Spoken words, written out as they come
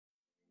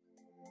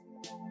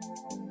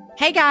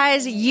Hey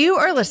guys, you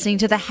are listening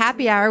to the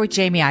Happy Hour with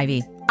Jamie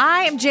Ivey.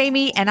 I am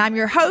Jamie and I'm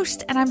your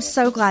host, and I'm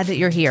so glad that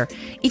you're here.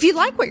 If you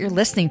like what you're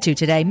listening to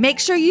today, make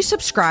sure you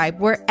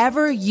subscribe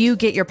wherever you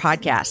get your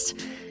podcasts.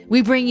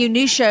 We bring you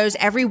new shows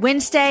every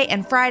Wednesday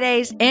and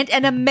Fridays, and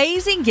an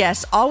amazing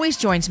guest always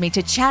joins me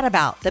to chat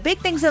about the big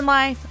things in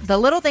life, the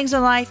little things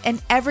in life,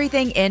 and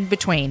everything in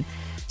between.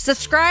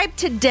 Subscribe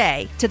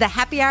today to the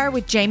Happy Hour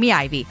with Jamie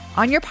Ivey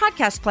on your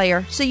podcast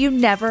player so you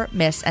never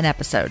miss an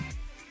episode.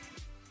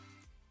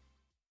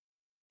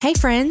 Hey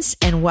friends,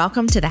 and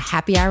welcome to the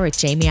Happy Hour with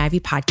Jamie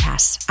Ivey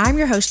podcast. I'm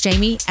your host,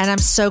 Jamie, and I'm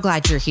so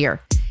glad you're here.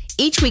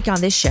 Each week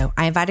on this show,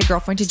 I invite a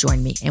girlfriend to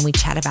join me, and we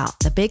chat about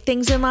the big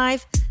things in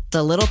life,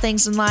 the little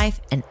things in life,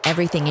 and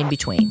everything in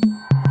between.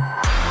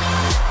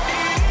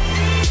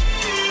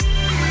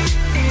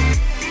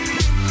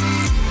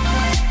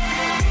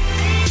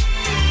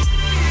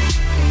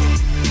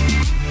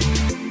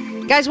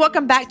 Guys,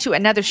 welcome back to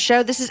another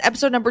show. This is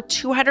episode number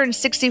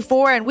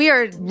 264, and we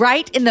are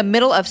right in the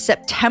middle of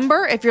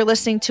September. If you're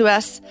listening to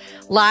us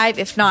live,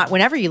 if not,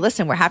 whenever you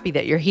listen, we're happy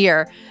that you're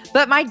here.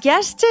 But my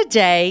guest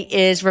today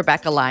is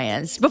Rebekah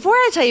Lyons. Before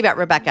I tell you about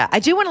Rebekah, I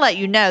do want to let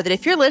you know that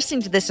if you're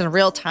listening to this in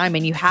real time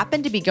and you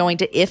happen to be going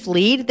to If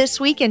Lead this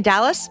week in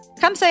Dallas,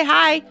 come say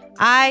hi.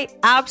 I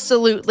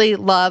absolutely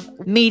love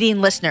meeting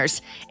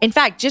listeners. In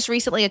fact, just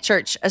recently at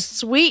church, a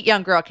sweet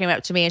young girl came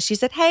up to me and she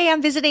said, "Hey,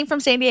 I'm visiting from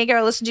San Diego.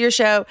 I listened to your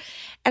show."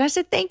 And I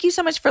said, "Thank you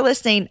so much for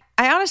listening.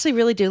 I honestly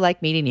really do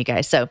like meeting you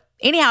guys." So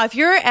anyhow, if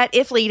you're at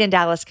If Lead in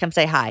Dallas, come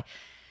say hi.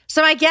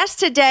 So my guest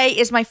today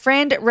is my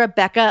friend,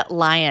 Rebekah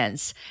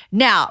Lyons.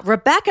 Now,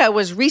 Rebekah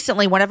was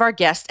recently one of our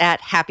guests at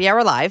Happy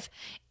Hour Live,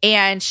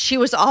 and she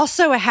was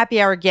also a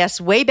Happy Hour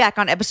guest way back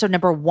on episode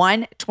number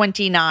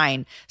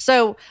 129.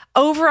 So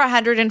over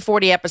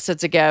 140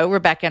 episodes ago,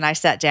 Rebekah and I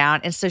sat down,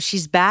 and so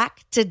she's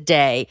back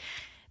today.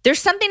 There's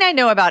something I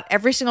know about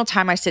every single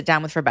time I sit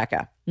down with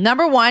Rebekah.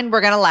 Number one, we're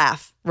going to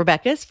laugh.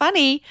 Rebekah is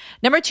funny.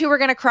 Number two, we're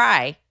going to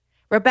cry.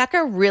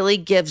 Rebekah really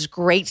gives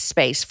great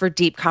space for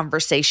deep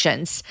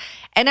conversations.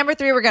 And number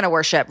three, we're going to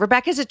worship.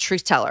 Rebekah is a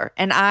truth teller,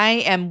 and I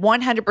am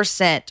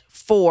 100%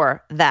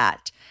 for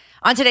that.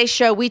 On today's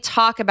show, we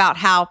talk about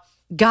how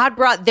God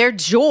brought their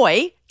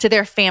joy to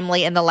their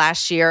family in the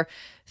last year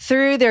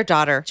through their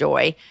daughter,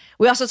 Joy.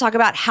 We also talk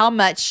about how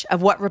much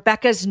of what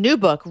Rebekah's new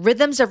book,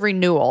 Rhythms of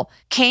Renewal,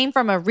 came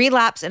from a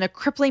relapse and a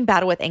crippling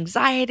battle with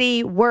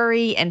anxiety,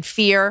 worry, and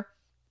fear.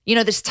 You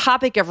know, this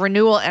topic of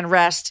renewal and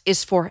rest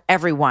is for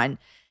everyone.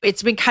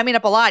 It's been coming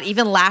up a lot.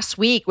 Even last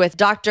week with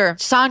Dr.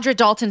 Sandra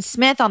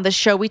Dalton-Smith on the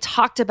show, we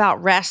talked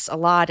about rest a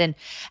lot and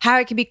how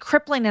it can be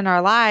crippling in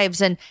our lives.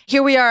 And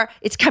here we are.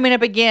 It's coming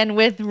up again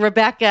with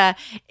Rebekah.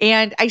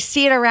 And I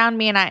see it around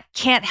me and I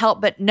can't help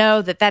but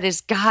know that that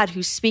is God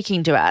who's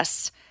speaking to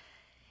us.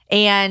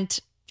 And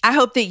I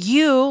hope that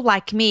you,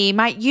 like me,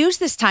 might use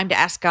this time to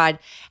ask God,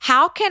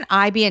 how can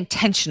I be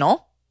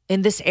intentional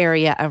in this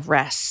area of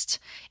rest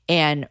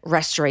and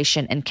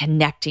restoration and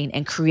connecting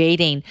and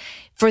creating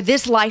for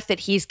this life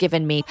that He's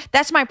given me?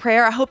 That's my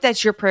prayer. I hope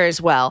that's your prayer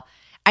as well.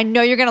 I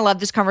know you're going to love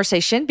this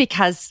conversation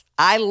because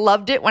I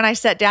loved it when I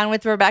sat down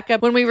with Rebekah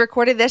when we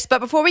recorded this. But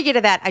before we get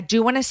to that, I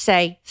do want to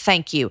say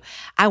thank you.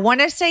 I want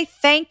to say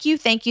thank you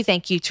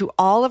to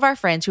all of our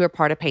friends who are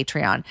part of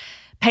Patreon.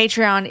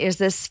 Patreon is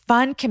this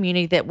fun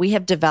community that we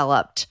have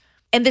developed.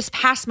 And this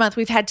past month,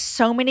 we've had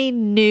so many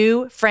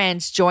new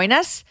friends join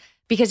us.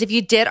 Because if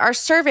you did our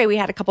survey we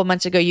had a couple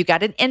months ago, you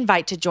got an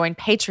invite to join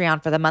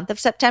Patreon for the month of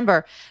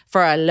September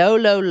for a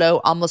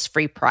low, almost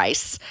free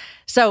price.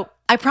 So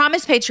I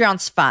promise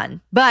Patreon's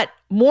fun. But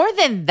more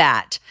than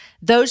that,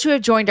 those who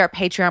have joined our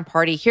Patreon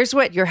party, here's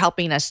what you're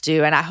helping us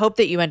do. And I hope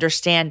that you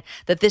understand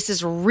that this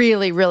is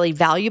really, really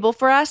valuable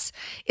for us,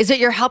 is that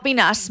you're helping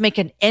us make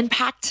an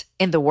impact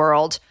in the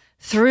world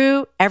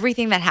through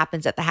everything that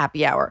happens at the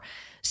Happy Hour.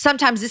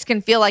 Sometimes this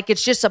can feel like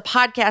it's just a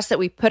podcast that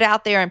we put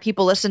out there and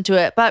people listen to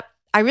it, but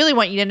I really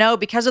want you to know,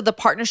 because of the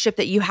partnership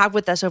that you have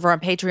with us over on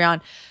Patreon,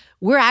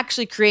 we're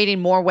actually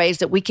creating more ways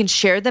that we can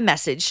share the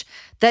message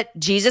that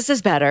Jesus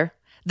is better,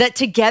 that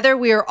together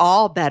we are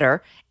all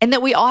better, and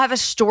that we all have a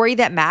story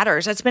that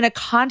matters. That's been a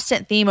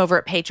constant theme over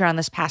at Patreon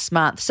this past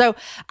month. So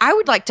I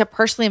would like to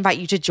personally invite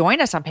you to join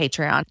us on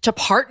Patreon, to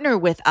partner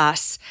with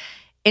us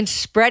in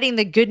spreading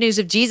the good news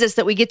of Jesus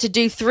that we get to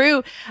do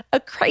through a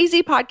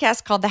crazy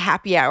podcast called The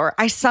Happy Hour.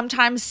 I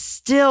sometimes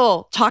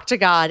still talk to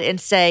God and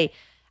say,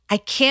 I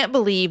can't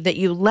believe that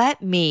you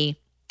let me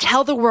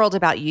tell the world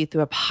about you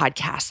through a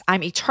podcast.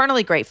 I'm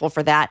eternally grateful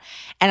for that.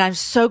 And I'm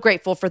so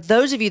grateful for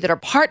those of you that are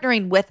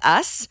partnering with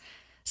us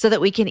so that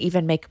we can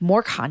even make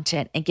more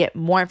content and get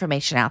more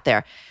information out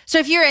there. So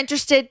if you're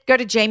interested, go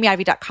to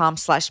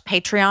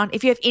jamieivey.com/Patreon.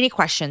 If you have any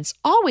questions,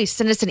 always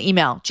send us an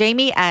email,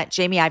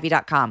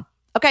 jamie@jamieivey.com.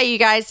 Okay, you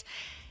guys,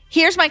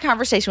 here's my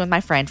conversation with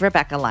my friend,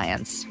 Rebekah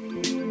Lyons.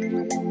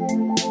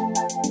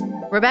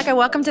 Rebekah,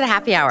 welcome to the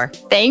Happy Hour.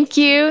 Thank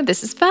you.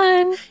 This is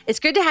fun. It's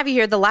good to have you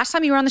here. The last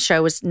time you were on the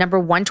show was number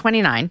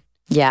 129.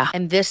 Yeah.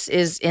 And this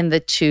is in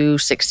the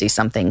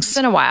 260-somethings. It's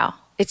been a while.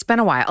 It's been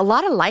a while. A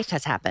lot of life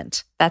has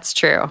happened. That's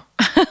true.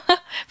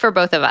 For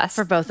both of us.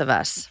 For both of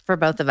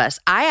us.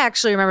 I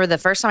actually remember the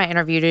first time I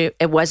interviewed you,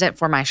 it wasn't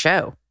for my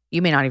show.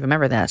 You may not even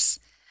remember this.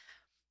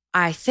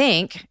 I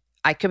think,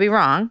 I could be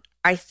wrong,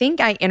 I think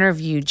I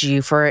interviewed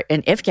you for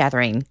an If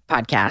Gathering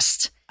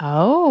podcast.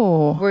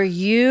 Oh. Were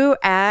you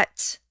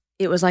at,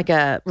 it was like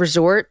a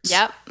resort?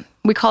 Yep.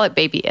 We call it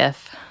Baby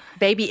If.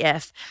 Baby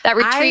If. That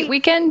retreat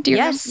weekend? Do you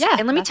remember? Yeah.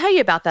 And let me tell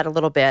you about that a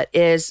little bit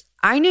is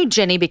I knew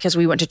Jenny because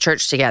we went to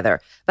church together,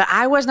 but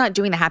I was not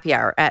doing the happy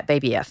hour at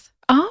Baby If.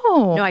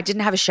 Oh. No, I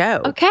didn't have a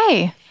show.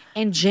 Okay.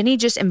 And Jenny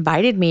just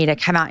invited me to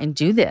come out and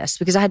do this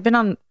because I had been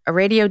on a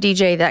radio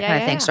DJ, that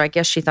kind of thing. So I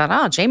guess she thought,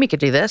 oh, Jamie could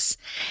do this.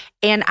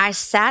 And I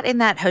sat in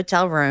that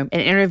hotel room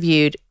and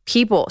interviewed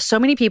people, so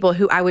many people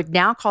who I would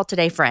now call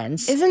today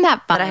friends. Isn't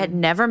that fun? That I had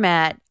never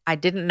met. I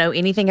didn't know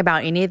anything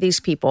about any of these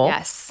people.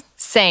 Yes.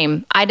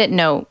 Same. I didn't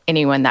know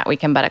anyone that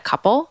weekend but a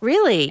couple.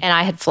 Really? And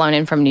I had flown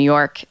in from New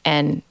York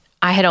and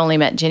I had only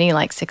met Jenny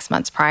like 6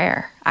 months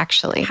prior,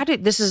 actually.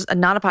 This is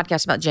not a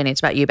podcast about Jenny, it's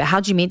about you, but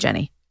how'd you meet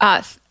Jenny?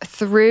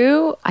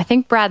 Through, I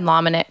think Brad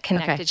Lominick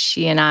connected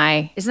she and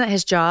I. Isn't that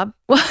his job?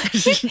 Well,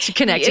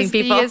 connecting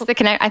people. He is the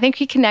connect. I think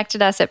he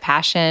connected us at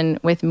Passion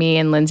with me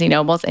and Lindsay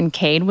Nobles, and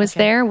Cade was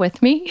there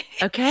with me.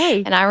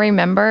 Okay. And I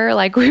remember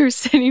like we were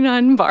sitting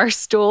on bar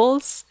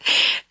stools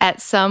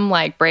at some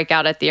like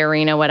breakout at the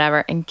arena,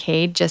 whatever, and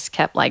Cade just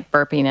kept like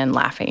burping and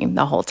laughing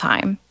the whole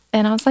time.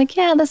 And I was like,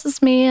 yeah, this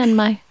is me and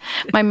my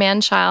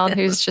man-child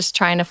who's just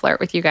trying to flirt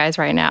with you guys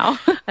right now.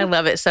 I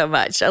love it so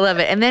much. I love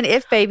it. And then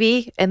If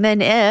Baby, and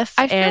then If.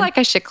 I feel like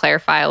I should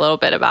clarify a little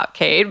bit about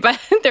Cade, but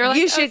they're like,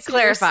 you should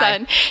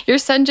clarify. Your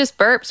son just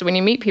burps when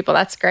you meet people.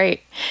 That's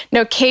great.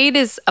 No, Cade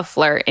is a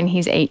flirt and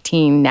he's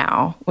 18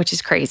 now, which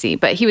is crazy.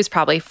 But he was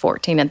probably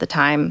 14 at the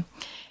time.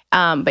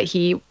 But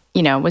he,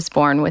 was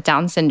born with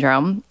Down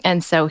syndrome.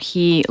 And so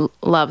he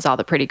loves all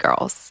the pretty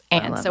girls.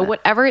 And so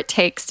whatever it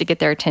takes to get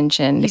their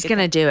attention. He's going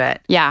to do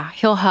it. Yeah.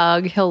 He'll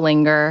hug. He'll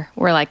linger.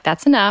 We're like,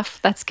 that's enough.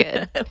 That's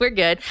good. We're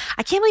good.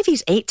 I can't believe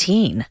he's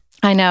 18.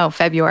 I know.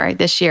 February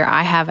this year,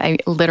 I have a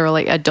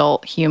literally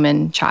adult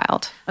human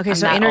child. Okay.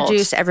 So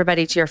introduce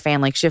everybody to your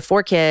family because you have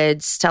 4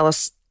 kids. Tell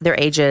us their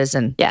ages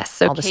and yes.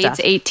 So all the Kate's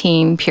stuff.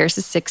 18. Pierce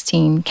is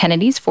 16.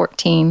 Kennedy's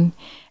 14.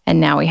 And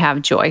now we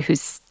have Joy,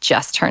 who's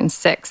just turned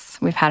 6.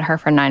 We've had her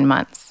for 9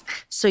 months.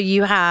 So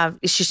you have,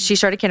 she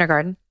started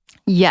kindergarten?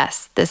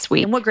 Yes, this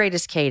week. And what grade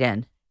is Kate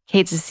in?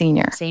 Kate's a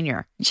senior.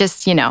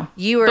 Just,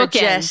 You were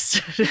bookends.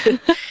 just,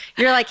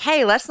 you're like,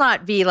 hey, let's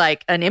not be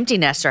like an empty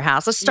nester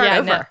house. Let's start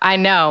over. No, I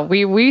know.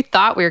 We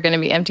thought we were going to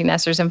be empty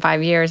nesters in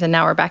 5 years, and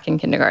now we're back in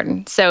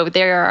kindergarten. So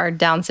there are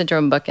Down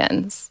syndrome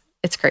bookends.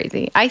 It's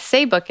crazy. I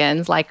say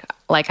bookends like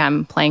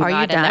I'm playing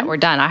God and that we're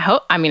done. I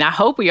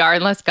hope we are,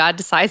 unless God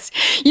decides.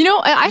 You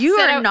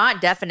are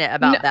not definite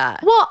about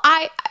that. Well,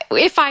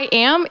 if I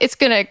am, it's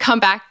going to come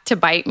back to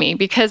bite me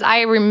because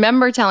I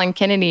remember telling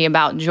Kennedy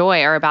about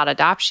Joy or about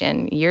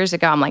adoption years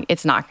ago. I'm like,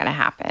 it's not going to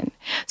happen.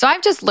 So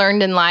I've just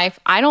learned in life,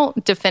 I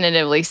don't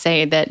definitively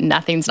say that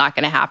nothing's not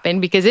going to happen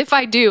because if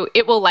I do,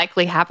 it will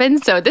likely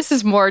happen. So this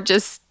is more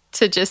just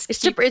to just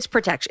it's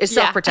protection. It's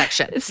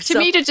self-protection. It's to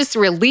me to just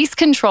release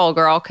control,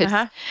 girl,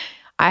 because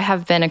I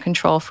have been a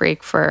control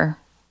freak for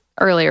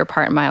earlier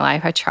part in my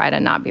life. I try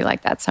to not be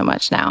like that so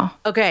much now.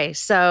 Okay,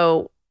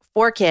 so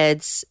 4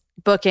 kids,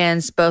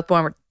 bookends, both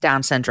born with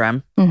Down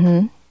syndrome.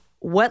 Mm-hmm.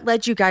 What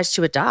led you guys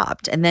to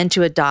adopt and then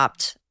to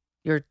adopt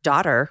your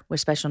daughter with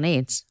special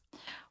needs?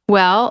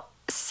 Well,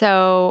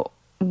 so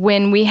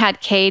when we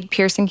had Cade,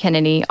 Pierce, and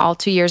Kennedy, all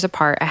 2 years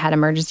apart, I had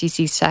emergency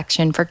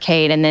C-section for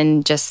Cade and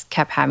then just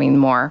kept having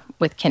more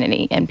with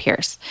Kennedy and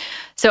Pierce.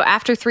 So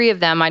after 3 of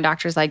them, my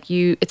doctor's like,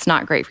 it's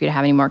not great for you to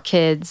have any more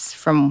kids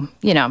from,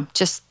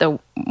 just the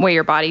way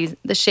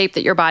the shape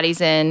that your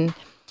body's in.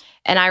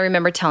 And I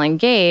remember telling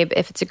Gabe,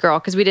 if it's a girl,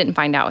 because we didn't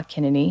find out with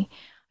Kennedy,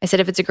 I said,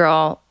 if it's a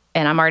girl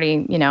and I'm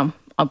already,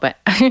 but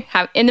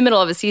in the middle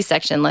of a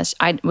C-section,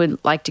 I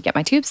would like to get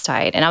my tubes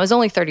tied. And I was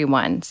only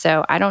 31,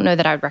 so I don't know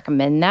that I would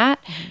recommend that.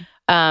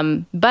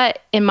 Mm-hmm.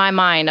 But in my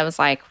mind, I was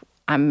like,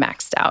 I'm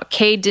maxed out.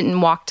 Cade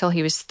didn't walk till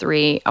he was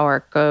 3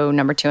 or go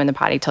number 2 in the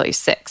potty till he's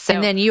 6. So,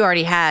 and then you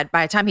already had,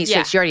 by the time he's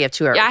 6, you already have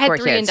 2 or 4 kids. I had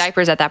 3 in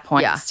diapers at that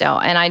point still.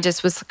 And I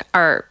just was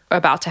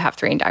about to have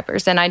 3 in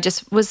diapers. And I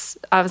was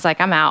like,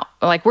 I'm out.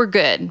 Like, we're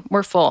good.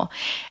 We're full.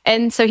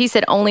 And so he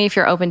said, only if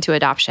you're open to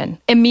adoption.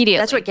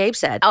 Immediately. That's what Gabe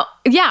said. Oh,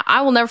 yeah,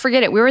 I will never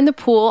forget it. We were in the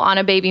pool on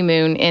a baby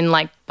moon in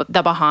like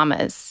the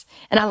Bahamas.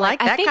 And I like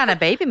that kind of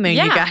baby moon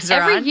you guys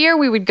are every on. year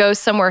we would go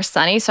somewhere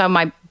sunny. So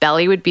my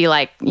belly would be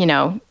like,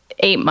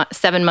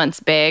 7 months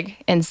big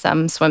in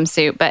some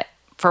swimsuit, but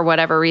for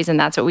whatever reason,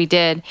 that's what we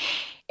did.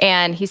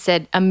 And he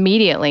said,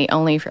 immediately,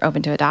 only if you're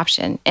open to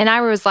adoption. And I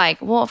was like,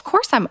 well, of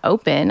course I'm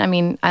open. I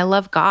mean, I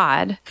love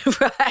God.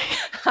 Right.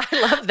 I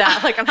love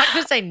that. Like, I'm not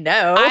going to say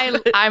no.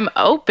 I'm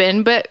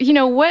open, but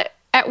what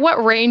at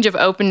what range of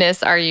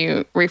openness are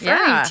you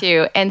referring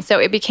to? And so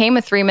it became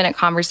a 3-minute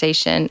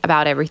conversation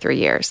about every 3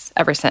 years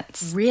ever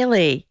since.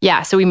 Really?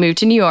 Yeah. So we moved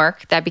to New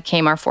York. That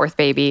became our 4th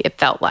baby, it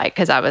felt like,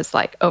 because I was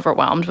like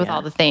overwhelmed with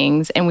all the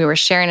things. And we were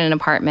sharing an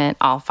apartment,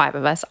 all 5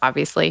 of us,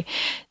 obviously,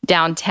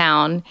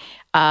 downtown,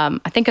 I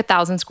think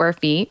 1,000 square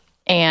feet.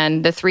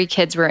 And the 3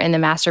 kids were in the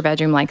master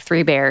bedroom like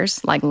 3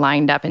 bears, like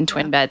lined up in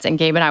twin beds. And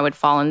Gabe and I would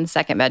fall in the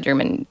second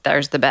bedroom and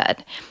there's the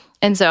bed.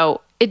 And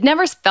so it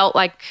never felt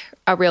like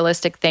a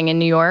realistic thing in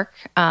New York.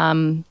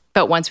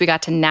 But once we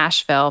got to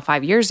Nashville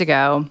 5 years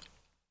ago,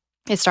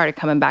 it started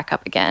coming back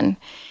up again.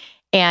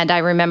 And I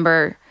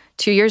remember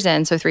 2 years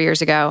in, so 3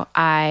 years ago,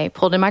 I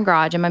pulled in my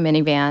garage in my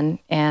minivan.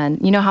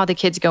 And you know how the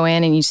kids go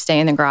in and you stay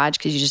in the garage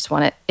because you just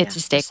want it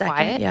to stay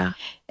quiet? Yeah.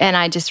 And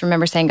I just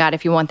remember saying, God,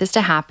 if you want this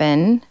to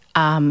happen,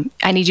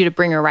 I need you to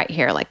bring her right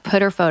here. Like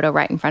put her photo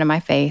right in front of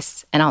my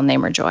face and I'll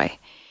name her Joy.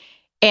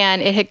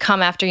 And it had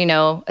come after, a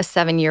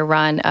 7-year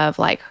run of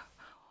like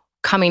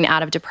coming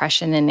out of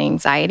depression and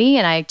anxiety.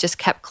 And I just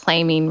kept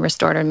claiming,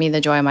 restored in me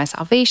the joy of my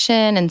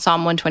salvation. And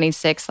Psalm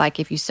 126, like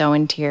if you sow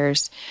in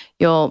tears,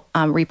 you'll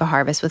reap a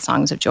harvest with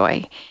songs of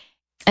joy.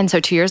 And so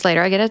 2 years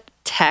later, I get a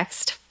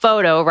text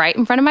photo right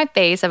in front of my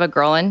face of a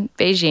girl in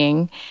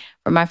Beijing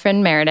from my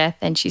friend Meredith.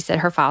 And she said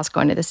her file's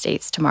going to the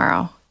States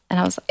tomorrow. And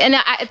I was like,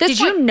 at this Did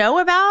point, you know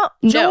about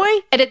Joy?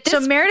 No. And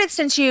so Meredith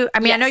sent you, I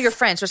know you're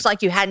friends, so it's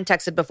like you hadn't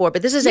texted before,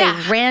 but this is a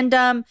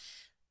random,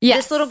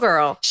 this little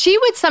girl. She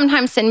would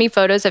sometimes send me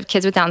photos of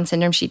kids with Down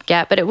syndrome she'd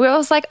get, but it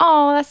was like,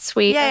 oh, that's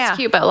sweet. That's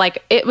cute. But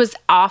like, it was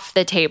off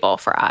the table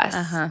for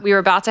us. We were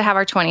about to have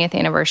our 20th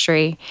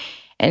anniversary.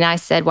 And I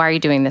said, why are you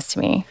doing this to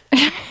me?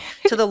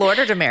 To the Lord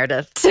or to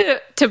Meredith?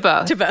 To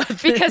both. To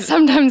both. Because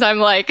sometimes I'm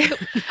like,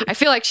 I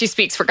feel like she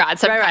speaks for God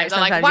sometimes. Right. I'm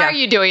like, why are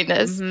you doing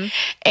this?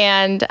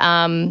 And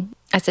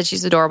I said,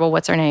 she's adorable.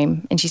 What's her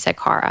name? And she said,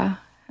 Cara.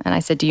 And I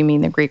said, do you mean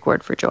the Greek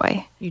word for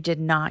joy? You did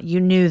not. You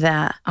knew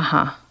that.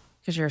 Uh-huh.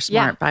 Because you're a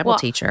smart Bible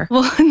teacher.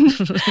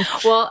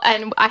 Well,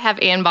 and I have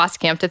Ann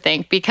Boskamp to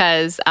thank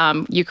because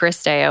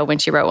Eucharisteo, when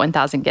she wrote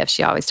 1,000 Gifts,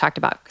 she always talked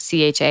about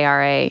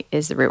CHARA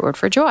is the root word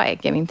for joy,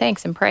 giving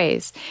thanks and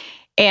praise.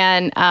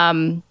 And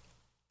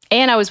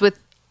I was with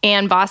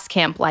Ann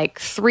Boskamp like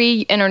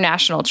 3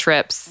 international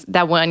trips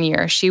that one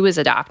year she was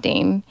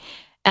adopting.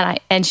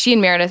 And she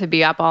and Meredith would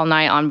be up all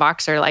night on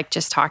Boxer, like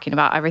just talking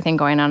about everything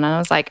going on. And I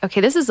was like, okay,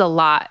 this is a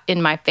lot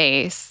in my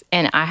face.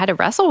 And I had to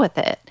wrestle with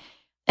it.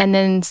 And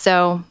then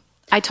so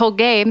I told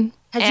Gabe.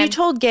 Had you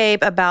told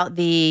Gabe about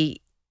the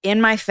in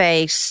my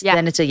face,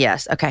 then it's a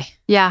yes. Okay.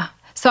 Yeah.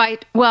 So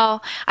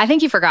I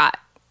think he forgot.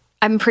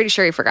 I'm pretty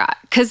sure he forgot.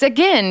 Because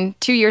again,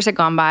 2 years had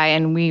gone by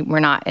and we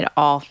were not at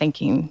all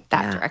thinking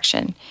that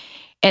direction.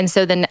 And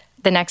so then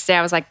the next day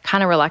I was like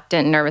kind of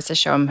reluctant and nervous to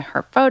show him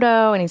her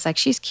photo. And he's like,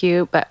 she's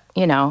cute. But,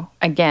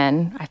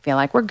 again, I feel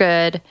like we're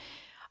good.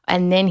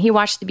 And then he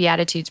watched the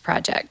Beatitudes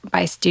Project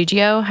by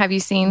Studio. Have you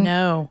seen?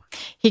 No.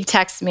 He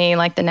texted me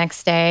like the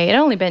next day. It had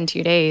only been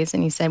 2 days.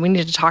 And he said, we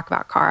need to talk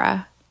about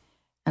Cara.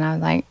 And I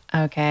was like,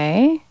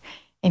 okay.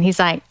 And he's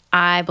like,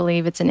 I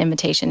believe it's an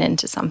invitation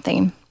into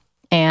something.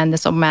 And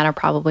this will matter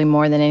probably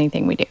more than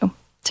anything we do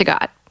to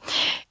God.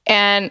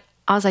 And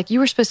I was like, you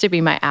were supposed to be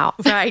my out.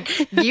 Right.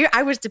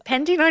 I was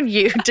depending on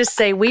you to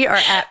say we are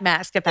at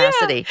max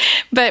capacity.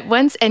 Yeah.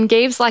 But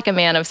Gabe's like a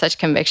man of such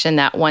conviction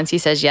that once he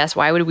says yes,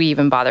 why would we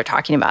even bother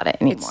talking about it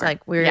anymore? It's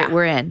like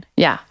we're in.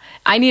 Yeah.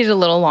 I needed a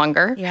little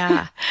longer.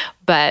 Yeah.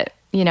 But,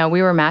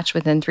 we were matched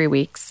within 3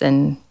 weeks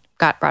and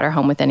brought her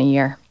home within a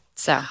year.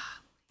 So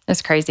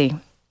it's crazy.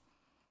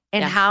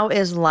 And how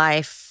is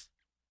life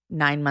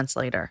 9 months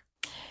later?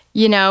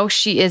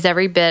 She is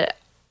every bit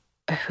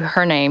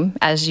her name,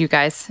 as you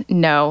guys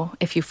know,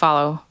 if you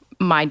follow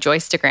my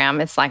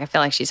Joystagram, it's like I feel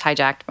like she's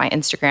hijacked my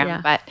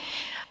Instagram, but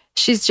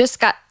she's just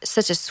got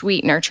such a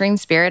sweet, nurturing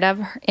spirit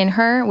in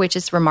her, which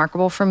is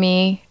remarkable for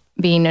me.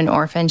 Being an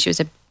orphan, she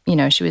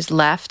was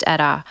left at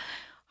a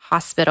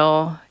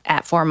hospital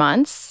at 4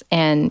 months,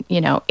 and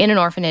in an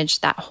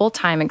orphanage that whole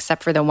time,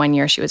 except for the 1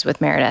 year she was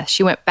with Meredith.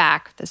 She went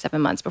back the 7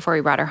 months before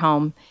we brought her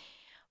home.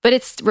 But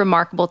it's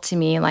remarkable to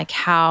me, like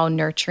how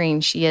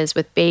nurturing she is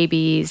with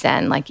babies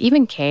and like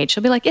even Cade.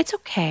 She'll be like, it's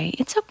okay.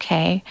 It's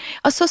okay.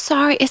 Oh, so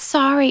sorry. It's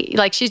sorry.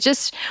 Like she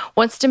just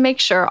wants to make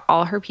sure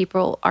all her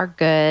people are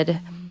good.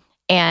 Mm-hmm.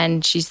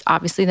 And she's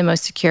obviously the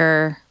most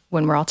secure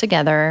when we're all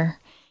together.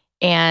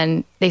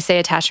 And they say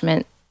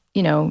attachment,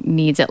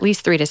 needs at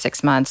least 3 to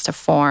 6 months to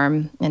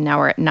form. And now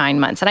we're at 9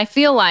 months. And I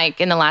feel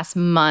like in the last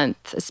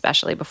month,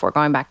 especially before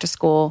going back to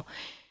school,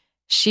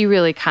 she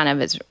really kind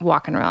of is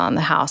walking around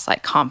the house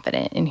like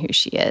confident in who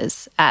she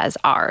is as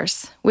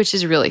ours, which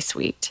is really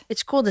sweet.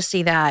 It's cool to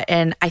see that.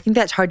 And I think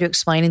that's hard to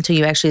explain until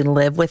you actually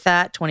live with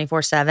that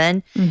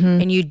 24/7.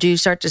 Mm-hmm. And you do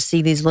start to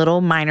see these little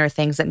minor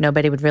things that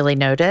nobody would really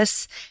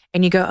notice.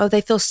 And you go, oh,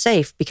 they feel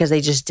safe because they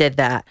just did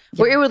that.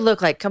 Yeah. Where it would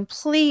look like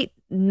complete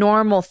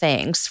normal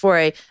things for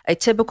a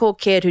typical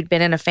kid who'd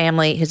been in a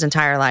family his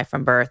entire life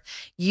from birth.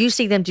 You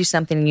see them do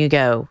something and you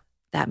go,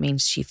 that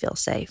means she feels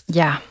safe.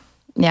 Yeah.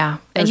 Yeah.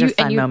 Those are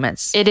fun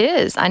moments. It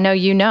is. I know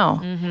you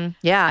know.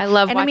 Yeah. I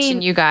love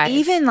watching you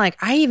guys.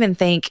 I even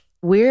think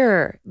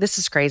this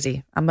is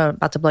crazy. I'm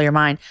about to blow your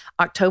mind.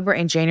 October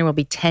and January will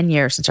be 10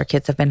 years since our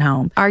kids have been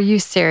home. Are you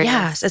serious?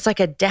 Yes. It's like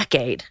a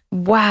decade.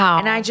 Wow.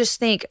 And I just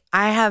think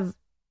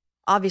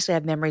obviously I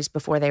have memories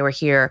before they were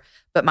here,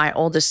 but my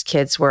oldest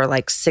kids were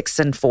like 6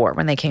 and 4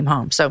 when they came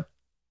home. So,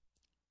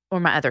 or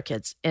my other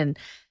kids.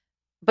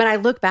 But I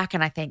look back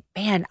and I think,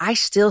 man, I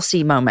still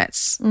see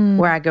moments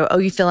where I go, oh,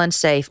 you feel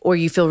unsafe or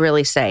you feel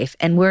really safe.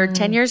 And we're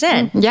 10 years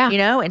in,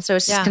 and so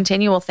it's this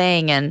continual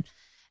thing. And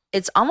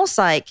it's almost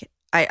like,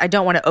 I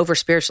don't want to over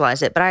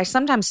spiritualize it, but I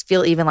sometimes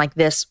feel even like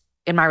this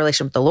in my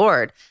relationship with the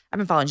Lord. I've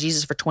been following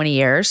Jesus for 20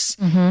 years.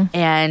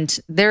 And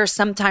there are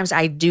sometimes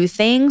I do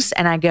things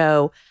and I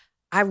go,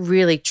 I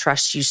really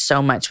trust you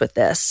so much with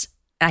this.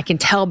 And I can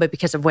tell, but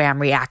because of the way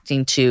I'm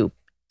reacting to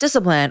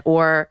discipline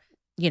or,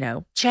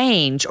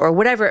 change or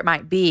whatever it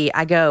might be,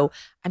 I go,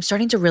 I'm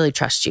starting to really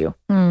trust you.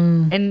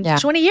 In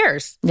 20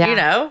 years,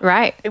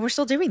 Right. And we're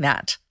still doing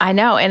that. I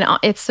know. And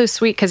it's so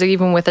sweet because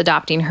even with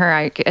adopting her,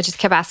 I just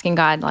kept asking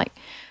God, like,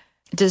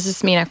 does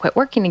this mean I quit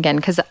working again?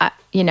 Because, I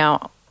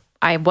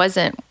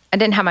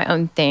didn't have my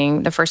own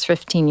thing the first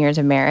 15 years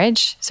of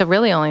marriage. So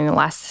really only in the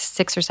last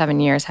 6 or 7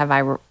 years have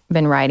I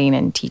been writing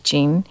and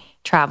teaching,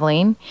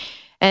 traveling.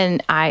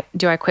 And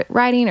do I quit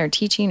writing or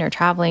teaching or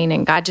traveling?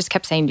 And God just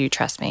kept saying, do you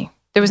trust me?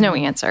 There was no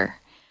answer.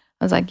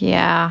 I was like,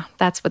 yeah,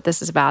 that's what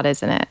this is about,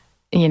 isn't it?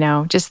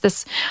 Just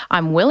this,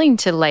 I'm willing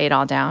to lay it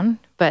all down,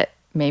 but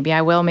maybe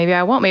I will, maybe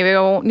I won't, maybe I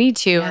won't need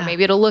to, or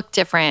maybe it'll look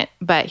different.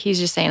 But he's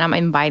just saying, I'm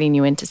inviting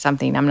you into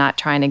something. I'm not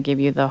trying to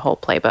give you the whole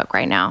playbook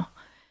right now.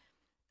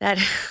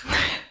 It's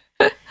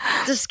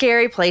a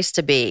scary place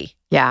to be.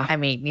 Yeah. I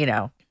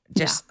mean,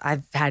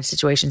 I've had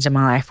situations in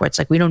my life where it's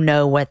like, we don't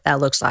know what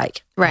that looks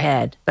like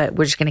ahead, but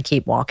we're just going to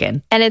keep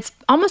walking. And it's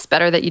almost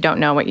better that you don't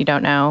know what you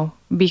don't know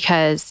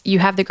because you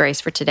have the grace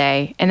for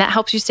today and that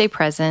helps you stay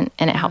present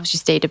and it helps you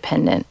stay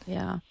dependent.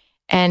 Yeah.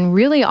 And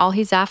really all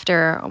he's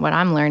after, what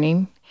I'm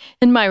learning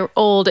in my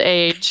old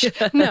age,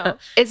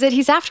 is that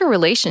he's after a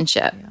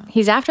relationship. Yeah.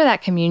 He's after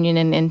that communion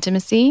and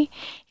intimacy.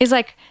 He's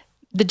like,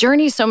 the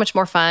journey is so much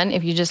more fun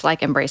if you just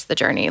like embrace the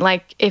journey.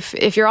 Like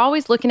if you're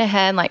always looking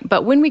ahead,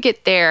 but when we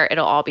get there,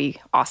 it'll all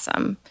be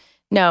awesome.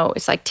 No,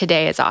 it's like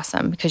today is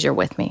awesome because you're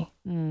with me.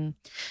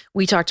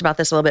 We talked about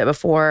this a little bit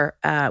before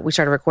we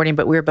started recording,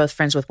 but we were both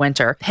friends with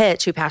Winter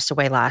Pitt, who passed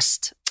away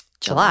last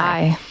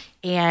July.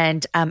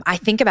 And I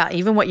think about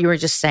even what you were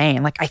just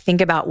saying. Like I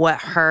think about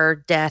what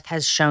her death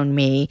has shown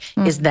me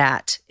is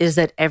that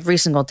every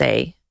single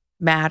day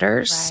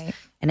matters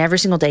and every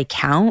single day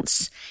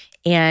counts.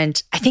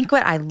 And I think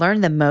what I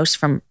learned the most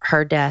from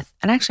her death,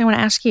 and actually I want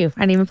to ask you, I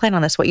didn't even plan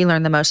on this, what you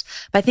learned the most,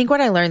 but I think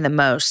what I learned the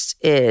most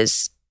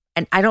is,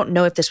 and I don't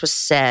know if this was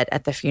said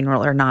at the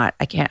funeral or not,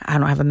 I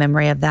don't have a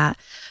memory of that,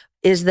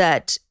 is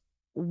that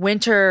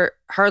Winter,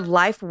 her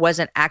life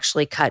wasn't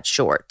actually cut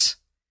short.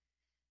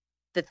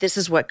 That this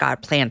is what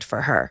God planned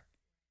for her.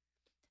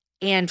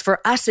 And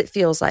for us, it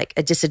feels like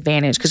a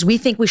disadvantage because we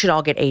think we should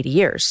all get 80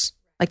 years.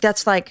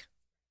 That's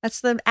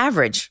the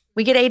average.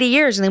 We get 80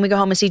 years and then we go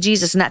home and see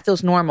Jesus and that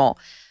feels normal.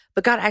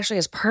 But God actually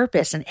has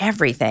purpose in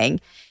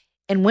everything.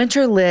 And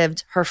Winter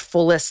lived her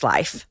fullest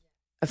life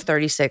of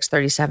 36,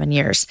 37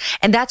 years.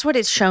 And that's what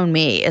it's shown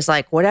me is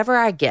like whatever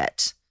I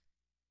get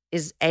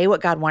is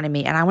what God wanted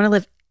me. And I want to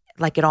live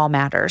like it all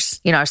matters.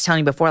 I was telling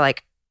you before,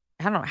 like,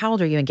 I don't know, how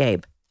old are you and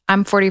Gabe?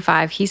 I'm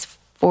 45. He's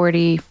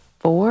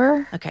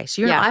 44. Okay,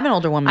 so I'm an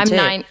older woman too.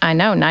 I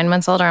know, 9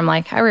 months older. I'm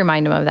like, I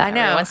remind him of that. I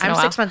know. I'm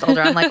 6 months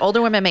older. I'm like,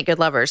 older women make good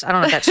lovers. I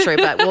don't know if that's true,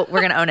 but we're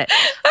going to own it.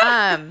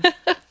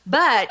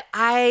 But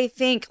I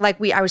think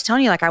I was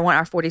telling you, I want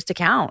our 40s to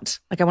count.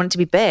 I want it to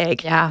be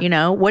big.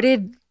 Yeah. What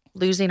did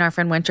losing our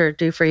friend Winter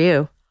do for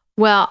you?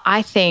 Well,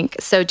 I think,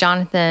 so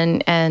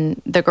Jonathan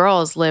and the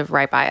girls live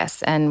right by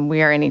us and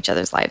we are in each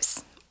other's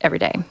lives every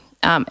day.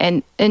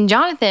 And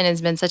Jonathan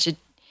has been such a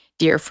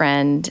dear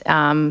friend.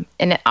 And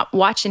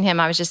watching him,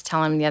 I was just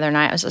telling him the other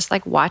night, I was just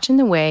like watching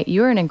the way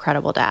you're an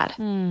incredible dad.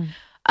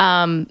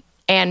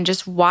 And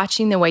just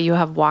watching the way you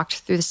have walked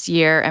through this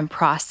year and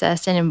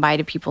processed and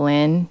invited people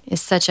in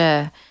is such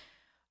an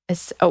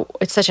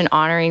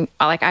honoring,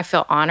 I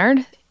feel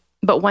honored.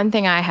 But one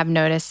thing I have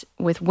noticed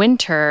with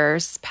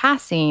Winter's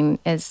passing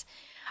is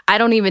I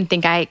don't even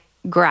think I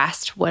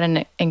grasped what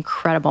an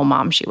incredible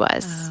mom she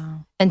was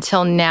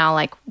until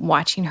now,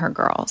 watching her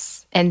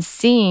girls and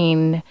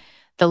seeing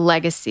the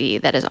legacy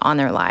that is on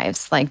their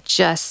lives,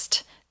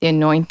 just the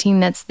anointing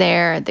that's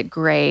there, the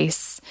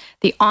grace,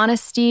 the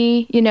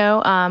honesty.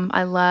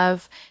 I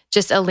love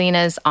just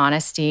Alina's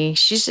honesty.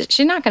 She's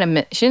not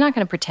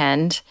gonna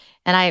pretend,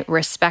 and I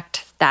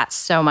respect that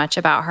so much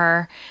about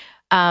her.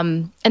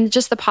 And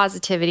just the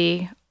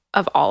positivity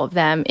of all of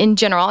them in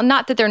general.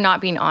 Not that they're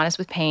not being honest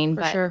with pain,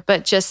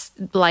 but just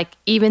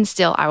even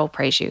still, I will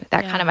praise you.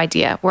 That kind of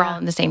idea. We're all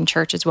in the same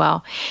church as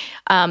well,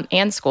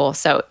 and school.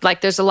 So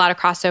there's a lot of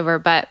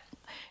crossover, but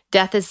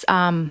death is,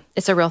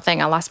 it's a real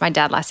thing. I lost my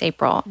dad last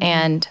April,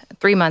 and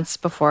 3 months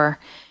before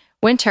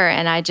winter.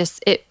 And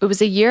it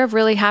was a year of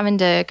really having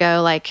to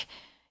go like,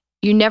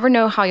 you never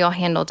know how you'll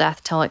handle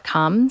death till it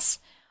comes.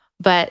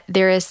 But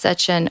there is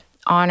such an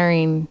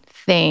honoring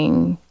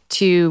thing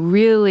to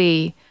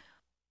really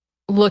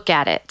look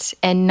at it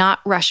and not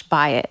rush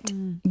by it.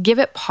 Give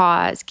it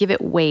pause, give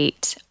it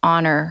weight,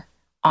 honor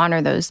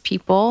those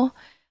people.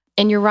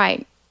 And you're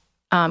right.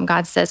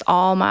 God says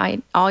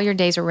all your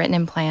days are written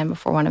and planned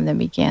before one of them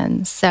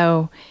begins.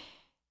 So,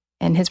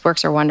 and his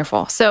works are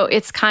wonderful. So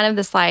it's kind of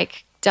this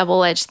like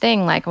double-edged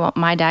thing. Like, well,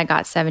 my dad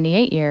got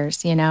 78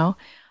 years,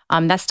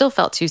 that still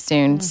felt too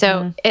soon.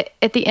 So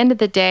at the end of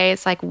the day,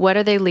 it's like, what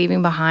are they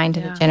leaving behind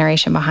to the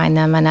generation behind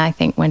them? And I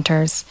think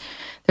there's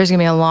going to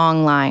be a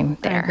long line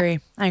there.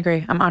 I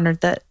agree. I'm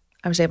honored that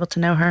I was able to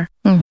know her.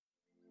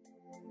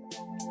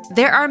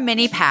 There are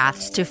many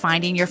paths to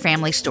finding your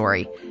family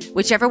story.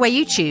 Whichever way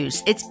you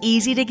choose, it's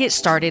easy to get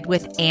started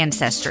with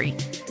Ancestry.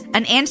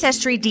 An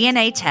Ancestry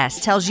DNA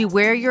test tells you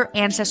where your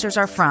ancestors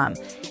are from,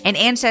 and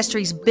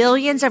Ancestry's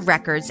billions of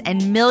records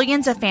and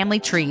millions of family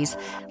trees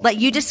let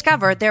you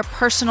discover their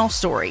personal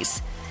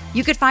stories.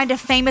 You could find a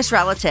famous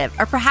relative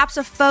or perhaps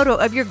a photo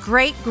of your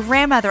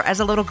great-grandmother as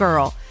a little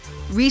girl.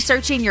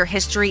 Researching your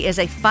history is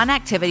a fun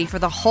activity for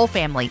the whole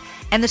family,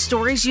 and the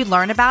stories you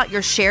learn about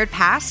your shared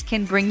past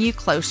can bring you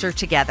closer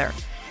together.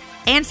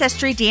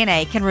 Ancestry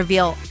DNA can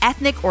reveal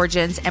ethnic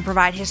origins and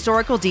provide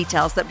historical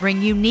details that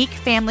bring unique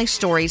family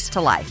stories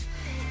to life.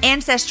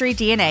 Ancestry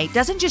DNA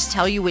doesn't just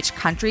tell you which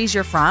countries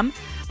you're from,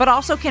 but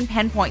also can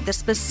pinpoint the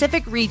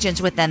specific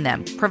regions within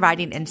them,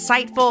 providing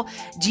insightful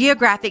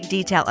geographic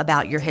detail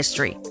about your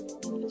history.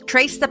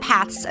 Trace the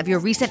paths of your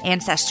recent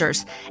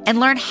ancestors and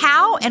learn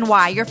how and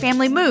why your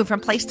family moved from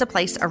place to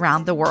place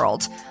around the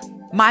world.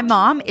 My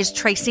mom is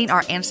tracing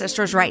our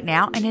ancestors right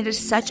now, and it is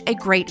such a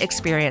great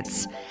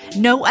experience.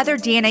 No other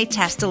DNA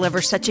test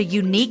delivers such a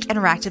unique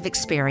interactive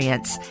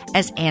experience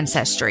as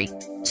Ancestry.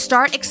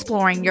 Start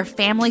exploring your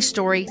family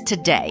story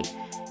today.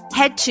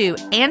 Head to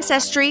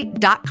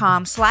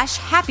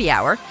Ancestry.com/happy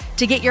hour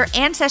to get your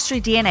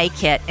Ancestry DNA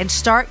kit and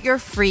start your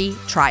free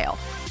trial.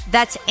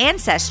 That's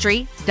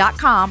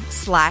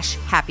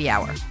Ancestry.com/happy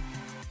hour.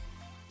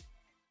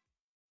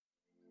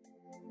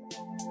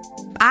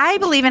 I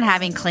believe in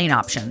having clean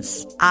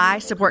options. I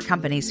support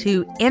companies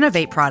who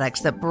innovate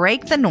products that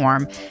break the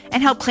norm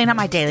and help clean up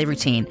my daily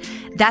routine.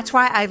 That's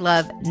why I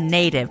love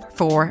Native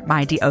for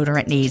my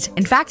deodorant needs.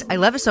 In fact, I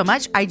love it so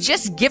much, I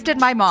just gifted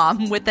my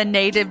mom with a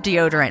Native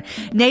deodorant.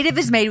 Native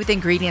is made with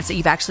ingredients that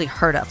you've actually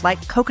heard of,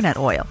 like coconut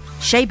oil,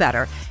 shea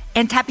butter,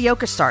 and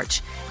tapioca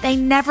starch. They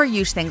never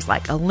use things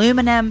like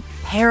aluminum,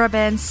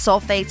 parabens,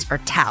 sulfates, or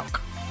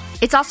talc.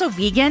 It's also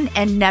vegan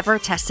and never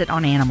tested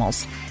on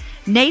animals.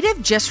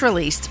 Native just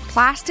released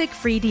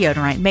plastic-free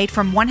deodorant made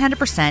from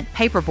 100%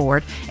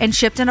 paperboard and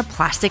shipped in a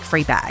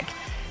plastic-free bag.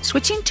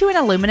 Switching to an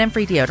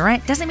aluminum-free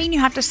deodorant doesn't mean you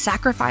have to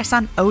sacrifice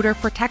on odor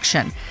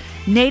protection.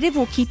 Native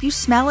will keep you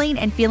smelling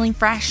and feeling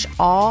fresh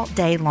all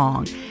day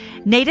long.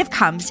 Native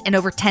comes in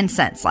over 10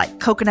 scents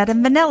like coconut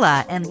and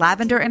vanilla and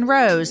lavender and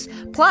rose,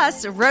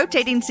 plus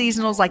rotating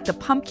seasonals like the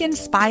pumpkin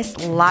spice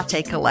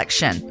latte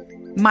collection.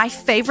 My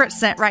favorite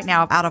scent right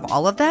now out of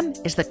all of them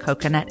is the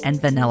coconut and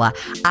vanilla.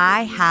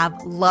 I have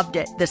loved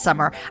it this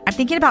summer. I'm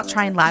thinking about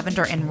trying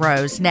lavender and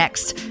rose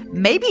next.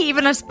 Maybe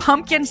even a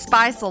pumpkin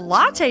spice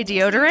latte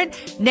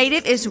deodorant.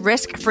 Native is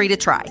risk-free to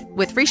try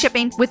with free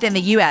shipping within the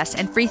U.S.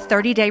 and free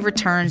 30-day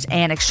returns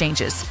and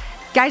exchanges.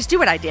 Guys, do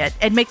what I did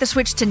and make the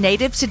switch to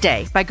Native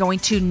today by going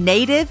to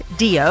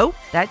nativedeo,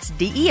 that's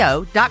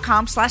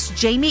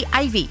DEO.com/Jamie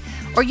Ivey,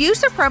 or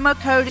use the promo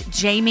code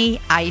Jamie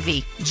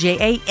Ivey,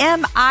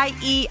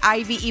 JAMIE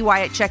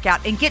IVEY at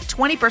checkout and get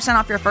 20%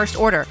 off your first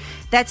order.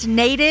 That's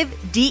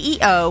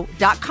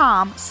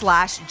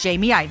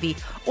nativedeo.com/Jamie Ivey,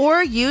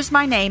 or use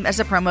my name as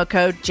a promo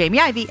code Jamie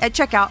Ivey at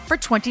checkout for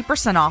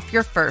 20% off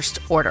your first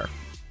order.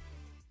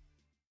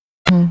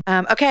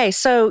 Okay,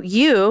 so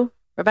you,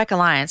 Rebekah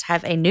Lyons,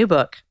 have a new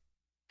book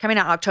coming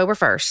out October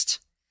 1st,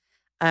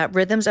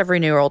 Rhythms of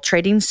Renewal,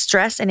 Trading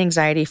Stress and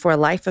Anxiety for a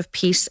Life of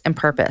Peace and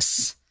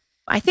Purpose.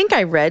 I think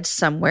I read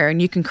somewhere, and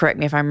you can correct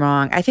me if I'm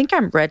wrong, I think I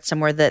read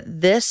somewhere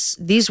that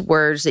these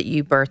words that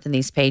you birthed in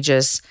these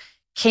pages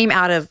came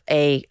out of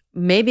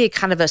maybe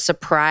kind of a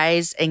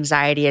surprise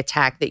anxiety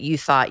attack that you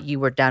thought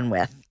you were done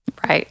with.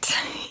 Right.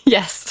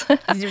 Yes. Did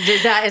I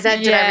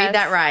read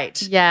that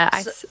right? Yeah.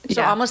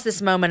 So almost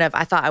this moment of,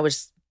 I thought I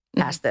was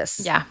past this.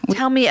 Yeah.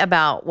 Tell me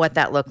about what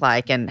that looked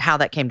like and how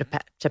that came to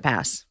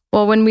pass.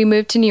 Well, when we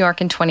moved to New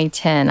York in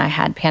 2010, I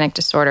had panic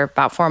disorder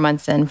about 4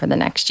 months in for the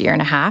next year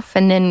and a half.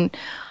 And then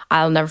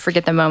I'll never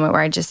forget the moment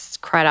where I just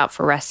cried out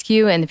for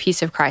rescue, and the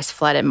peace of Christ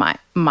flooded my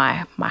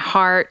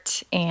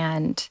heart.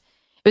 And it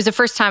was the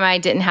first time I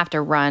didn't have to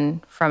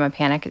run from a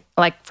panic,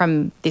 like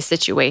from the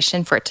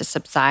situation for it to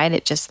subside.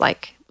 It just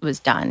was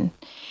done.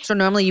 So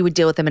normally you would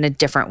deal with them in a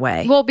different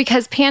way. Well,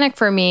 because panic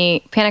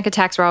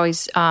attacks were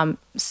always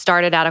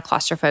started out of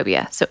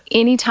claustrophobia. So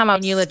anytime I was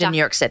And you lived in New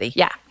York City?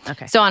 Yeah.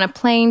 Okay. So on a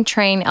plane,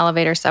 train,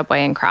 elevator,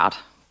 subway, and crowd.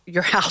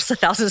 your house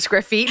 1,000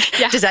 square feet.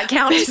 Yeah. Does that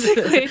count?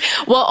 Basically.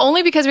 Well,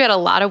 only because we had a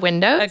lot of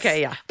windows.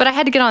 Okay, yeah. But I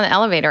had to get on the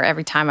elevator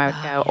every time I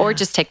would go, or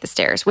just take the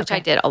stairs, which I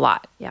did a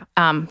lot. Yeah.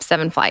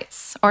 7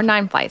 flights or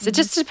 9 flights. It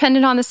just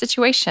depended on the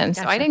situation.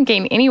 So I didn't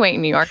gain any weight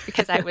in New York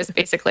because I was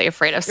basically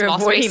afraid of small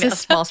spaces.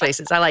 Small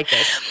spaces. I like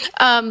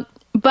this.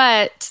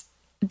 But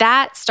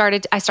I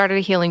started a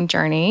healing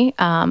journey.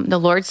 The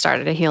Lord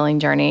started a healing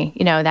journey,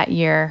 that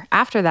year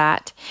after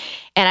that.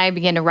 And I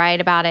began to write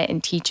about it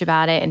and teach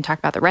about it and talk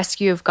about the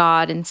rescue of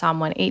God in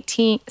Psalm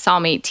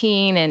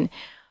 18, and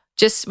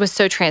just was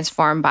so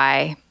transformed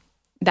by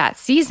that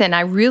season.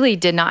 I really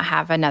did not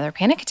have another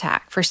panic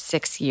attack for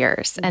 6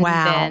 years. And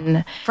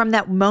then from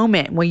that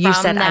moment when you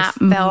said, I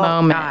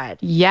felt God.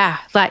 Yeah.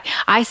 Like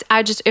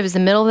it was the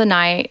middle of the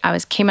night.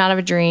 Came out of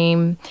a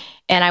dream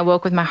and I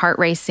woke with my heart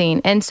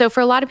racing. And so for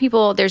a lot of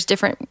people, there's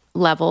different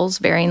levels,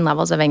 varying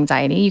levels of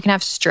anxiety. You can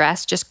have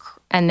stress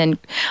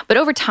but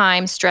over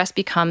time, stress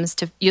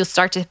you'll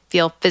start to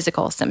feel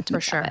physical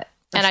symptoms of it.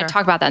 I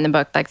talk about that in the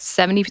book. Like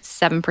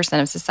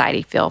 77% of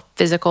society feel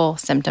physical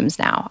symptoms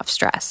now of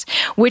stress,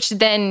 which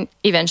then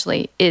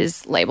eventually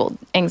is labeled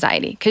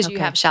anxiety because you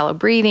have shallow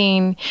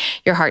breathing,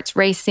 your heart's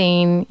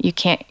racing. You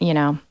can't.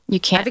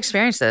 I've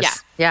experienced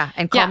this. Yeah.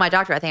 And call my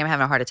doctor. I think I'm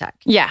having a heart attack.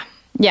 Yeah.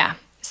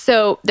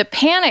 So the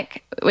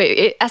panic,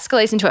 it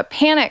escalates into a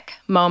panic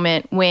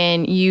moment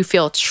when you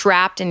feel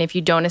trapped, and if you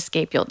don't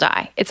escape, you'll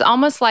die. It's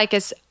almost like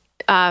as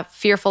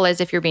fearful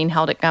as if you're being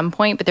held at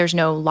gunpoint, but there's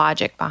no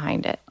logic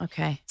behind it.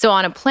 Okay. So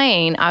on a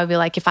plane, I would be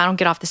like, if I don't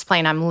get off this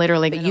plane, I'm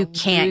literally going to you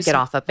can't get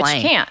off a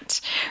plane. But you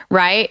can't,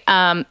 right?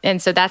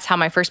 And so that's how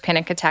my first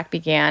panic attack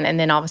began. And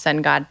then all of a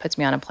sudden, God puts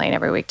me on a plane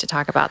every week to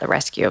talk about the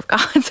rescue of God.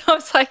 So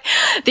it's like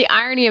the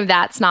irony of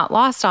that's not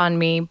lost on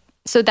me.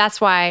 So that's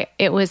why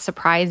it was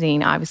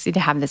surprising, obviously, to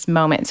have this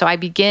moment. So I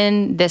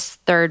begin this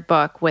third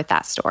book with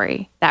that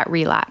story, that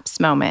relapse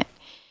moment,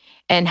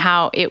 and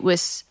how it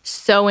was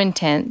so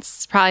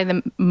intense, probably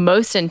the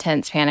most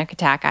intense panic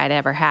attack I'd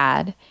ever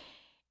had,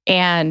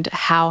 and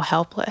how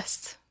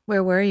helpless.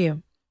 Where were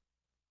you?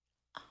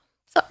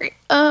 Sorry.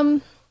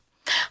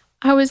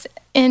 I was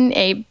in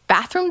a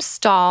bathroom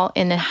stall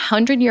in a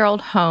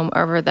 100-year-old home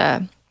over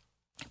the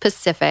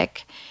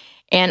Pacific.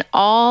 And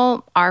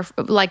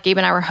Gabe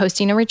and I were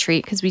hosting a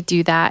retreat because we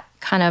do that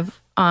kind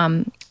of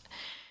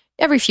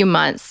every few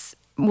months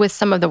with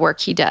some of the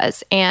work he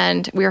does.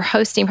 And we were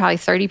hosting probably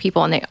 30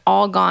 people, and they'd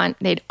all gone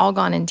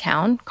in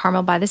town,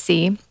 Carmel by the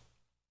Sea.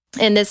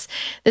 And this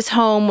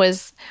home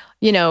was,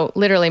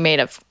 literally made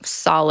of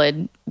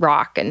solid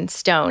rock and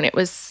stone. It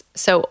was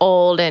so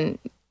old and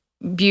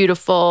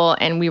beautiful,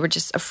 and we were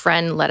just, a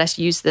friend let us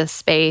use this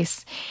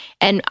space.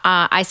 And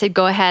I said,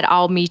 go ahead,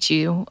 I'll meet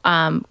you,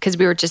 because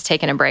we were just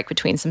taking a break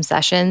between some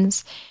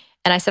sessions.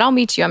 And I said, I'll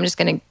meet you. I'm just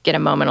going to get a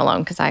moment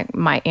alone because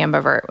my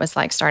ambivert was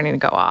like starting to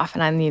go off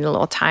and I need a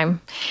little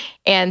time.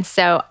 And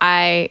so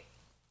I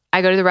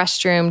go to the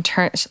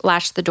restroom,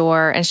 latch the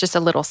door, and it's just a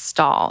little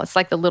stall. It's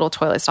like the little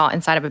toilet stall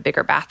inside of a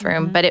bigger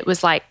bathroom, but it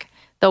was like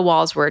the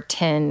walls were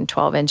 10,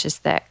 12 inches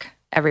thick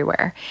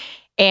everywhere.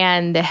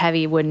 And the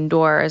heavy wooden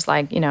door is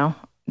like,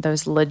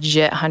 those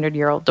legit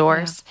 100-year-old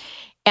doors. Yeah.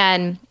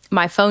 And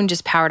my phone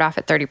just powered off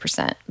at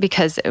 30%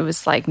 because it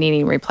was like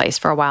needing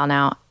replaced for a while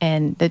now.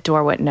 And the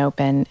door wouldn't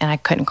open and I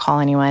couldn't call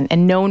anyone.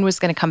 And no one was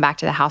going to come back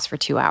to the house for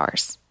 2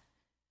 hours.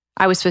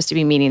 I was supposed to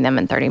be meeting them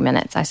in 30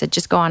 minutes. I said,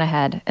 just go on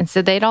ahead. And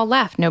so they'd all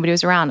left. Nobody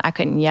was around. I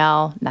couldn't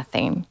yell,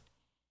 nothing.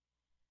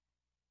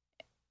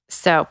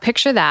 So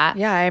picture that.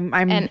 Yeah, I'm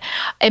and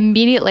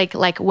immediately,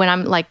 like when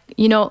I'm like,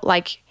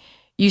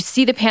 you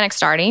see the panic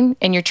starting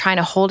and you're trying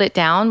to hold it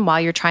down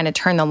while you're trying to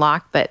turn the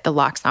lock, but the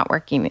lock's not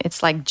working.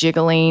 It's like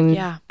jiggling,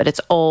 but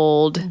it's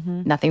old.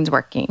 Nothing's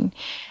working.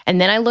 And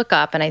then I look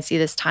up and I see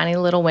this tiny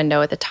little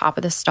window at the top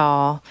of the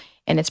stall.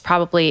 And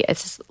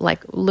it's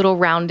like little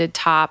rounded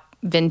top,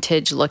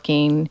 vintage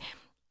looking.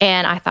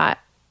 And I thought,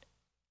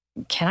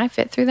 can I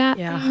fit through that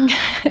thing?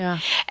 Yeah.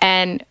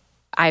 And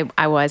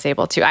I was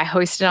able to. I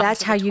hoisted onto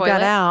That's the how toilet. You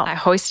got out. I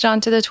hoisted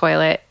onto the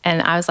toilet,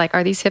 and I was like,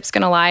 "Are these hips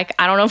going to like?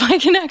 I don't know if I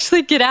can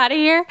actually get out of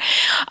here,"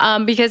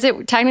 because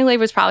it technically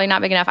was probably not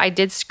big enough. I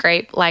did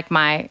scrape like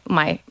my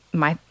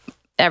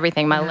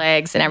everything, my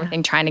legs and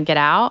everything, trying to get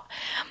out.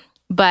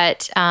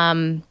 But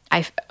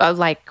I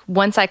like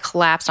once I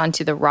collapsed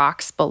onto the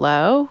rocks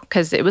below,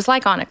 because it was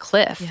like on a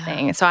cliff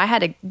thing. So I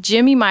had to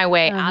jimmy my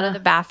way out of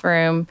the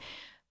bathroom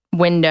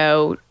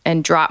window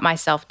and drop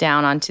myself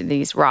down onto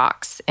these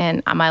rocks,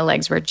 and my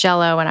legs were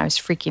jello, and I was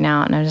freaking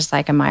out, and I was just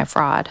like, am I a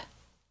fraud?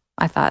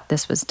 I thought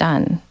this was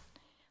done.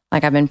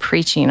 Like, I've been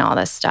preaching all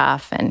this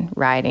stuff and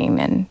writing,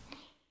 and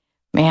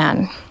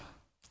man,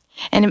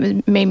 and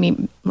it made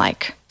me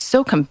like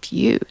so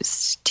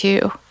confused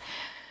too.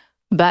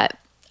 But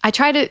I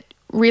try to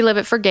relive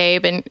it for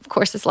Gabe, and of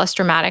course it's less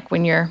dramatic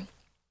when you're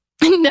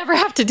never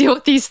have to deal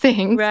with these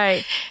things.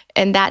 Right.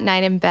 And that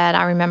night in bed,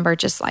 I remember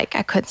just like,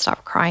 I couldn't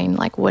stop crying.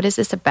 Like, what is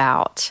this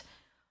about?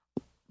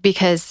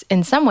 Because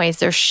in some ways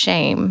there's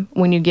shame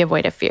when you give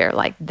way to fear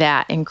like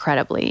that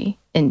incredibly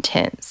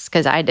intense.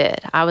 Because I did.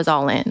 I was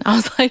all in. I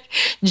was like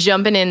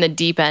jumping in the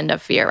deep end of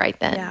fear right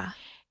then. Yeah.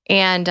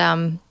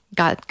 And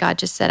God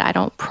just said, I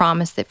don't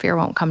promise that fear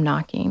won't come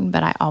knocking,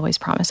 but I always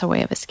promise a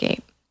way of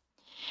escape.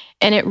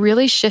 And it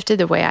really shifted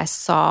the way I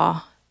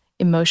saw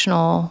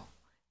emotional,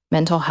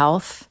 mental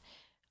health,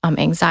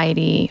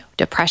 anxiety,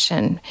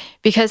 depression,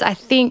 because I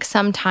think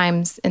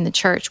sometimes in the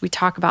church we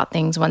talk about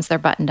things once they're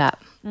buttoned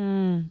up.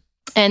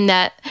 And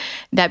that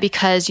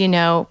because,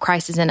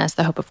 Christ is in us,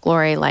 the hope of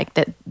glory, like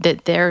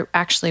that there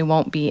actually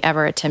won't be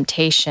ever a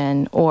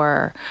temptation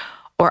or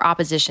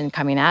opposition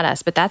coming at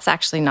us. But that's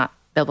actually not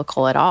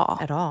biblical at all.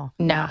 At all.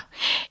 No.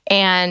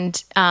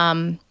 And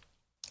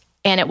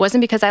it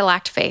wasn't because I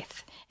lacked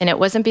faith. And it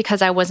wasn't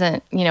because I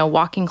wasn't,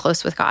 walking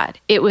close with God.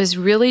 It was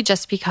really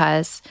just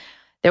because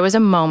there was a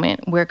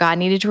moment where God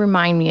needed to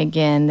remind me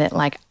again that,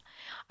 like,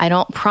 I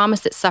don't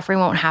promise that suffering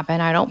won't happen.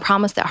 I don't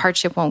promise that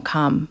hardship won't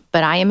come,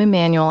 but I am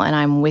Emmanuel and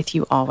I'm with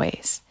you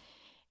always.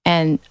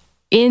 And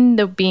in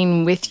the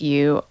being with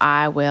you,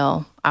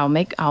 I'll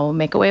make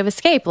a way of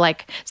escape,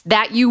 like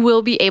that you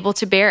will be able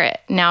to bear it.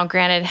 Now,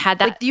 granted,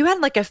 you had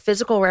like a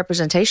physical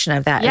representation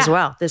of that as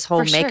well. This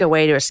whole make a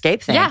way to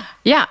escape thing.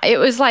 Yeah. It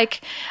was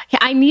like,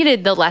 I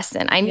needed the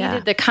lesson. I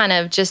needed the kind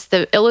of just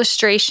the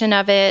illustration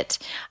of it.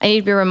 I need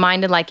to be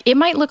reminded, like, it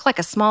might look like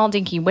a small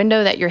dinky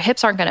window that your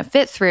hips aren't going to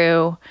fit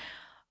through,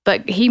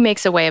 but he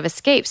makes a way of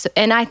escape. So,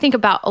 and I think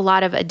about a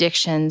lot of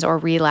addictions or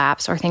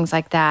relapse or things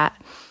like that.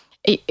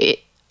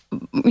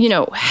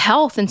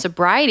 Health and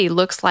sobriety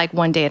looks like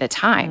one day at a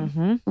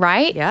time,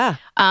 right? Yeah.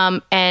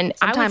 And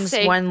sometimes I would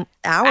say 1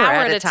 hour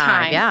at a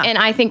time. Yeah. And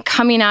I think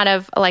coming out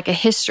of like a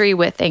history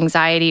with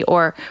anxiety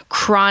or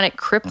chronic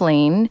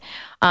crippling,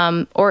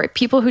 or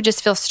people who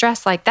just feel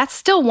stressed, like that's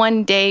still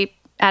one day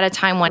at a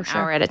time, 1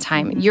 hour at a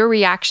time. Your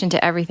reaction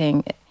to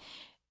everything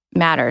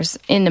matters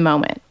in the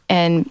moment.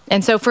 And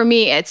so for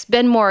me, it's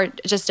been more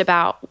just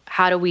about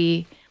how do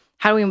we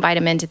invite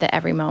him into the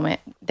every moment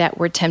that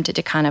we're tempted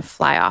to kind of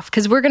fly off?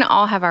 Because we're going to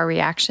all have our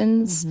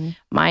reactions.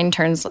 Mine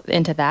turns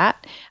into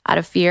that out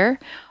of fear.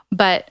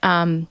 But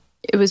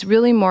it was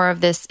really more of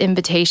this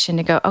invitation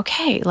to go,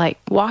 okay, like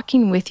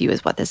walking with you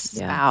is what this is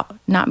about,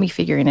 not me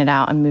figuring it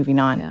out and moving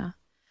on. Yeah.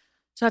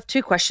 So I have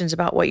 2 questions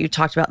about what you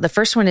talked about. The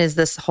first one is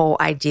this whole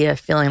idea of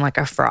feeling like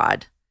a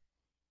fraud.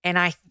 And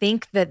I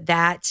think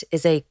that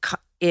is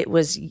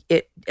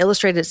it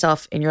illustrated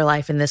itself in your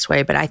life in this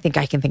way, but I think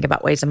I can think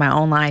about ways in my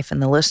own life,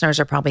 and the listeners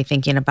are probably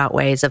thinking about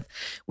ways of,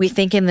 we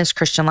think in this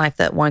Christian life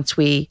that once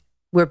we're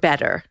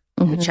better,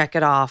 we check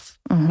it off,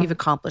 we've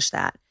accomplished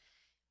that.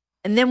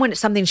 And then when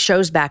something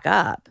shows back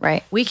up,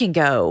 right, we can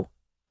go,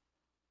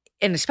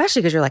 and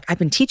especially because you're like, I've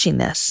been teaching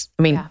this.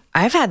 I mean,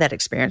 I've had that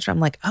experience where I'm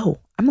like, oh,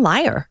 I'm a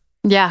liar.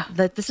 Yeah.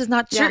 That this is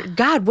not true.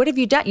 God, what have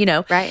you done?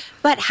 Right.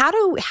 But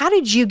how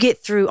did you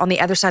get through on the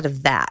other side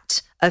of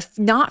that, of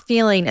not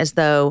feeling as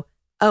though,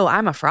 oh,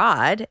 I'm a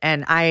fraud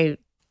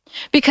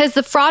because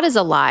the fraud is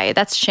a lie.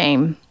 That's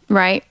shame,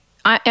 right?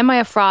 Am I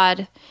a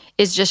fraud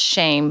is just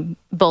shame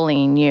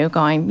bullying you,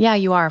 going, yeah,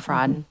 you are a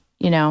fraud,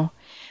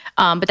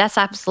 but that's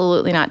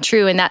absolutely not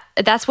true. And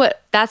that's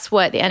what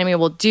the enemy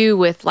will do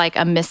with like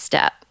a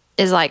misstep,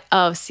 is like,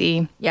 oh,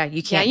 see,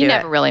 you can't. You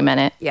never really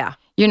meant it. Yeah.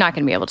 You're not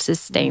going to be able to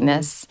sustain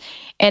this.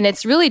 And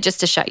it's really just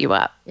to shut you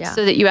up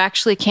so that you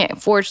actually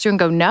can't forge through and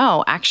go,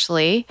 no,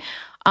 actually,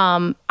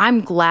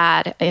 I'm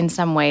glad in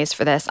some ways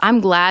for this. I'm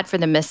glad for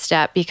the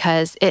misstep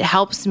because it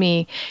helps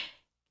me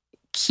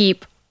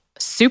keep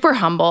super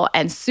humble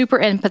and super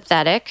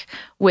empathetic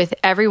with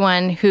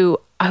everyone who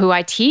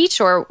I teach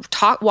or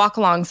walk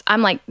along.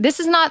 I'm like, this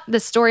is not the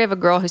story of a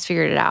girl who's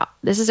figured it out.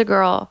 This is a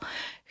girl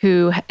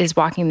who is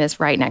walking this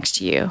right next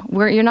to you.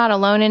 You're not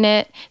alone in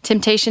it.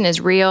 Temptation is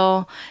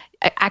real.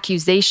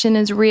 Accusation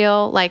is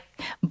real, like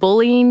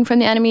bullying from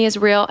the enemy is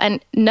real,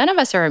 and none of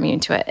us are immune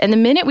to it. And the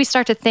minute we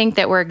start to think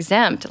that we're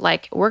exempt,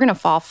 like we're going to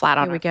fall flat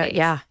on our face.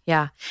 Yeah.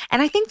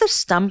 And I think the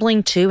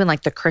stumbling too in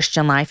like the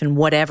Christian life and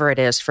whatever it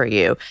is for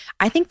you,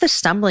 I think the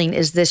stumbling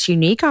is this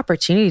unique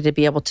opportunity to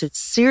be able to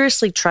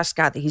seriously trust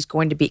God that he's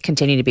going to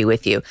continue to be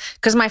with you.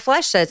 Because my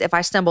flesh says if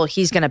I stumble,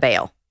 he's going to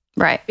bail.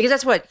 Right. Because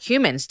that's what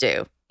humans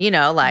do.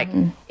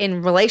 In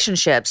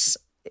relationships,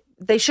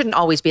 they shouldn't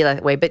always be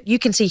that way, but you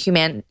can see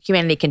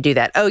humanity can do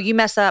that. Oh, you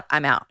mess up,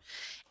 I'm out.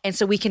 And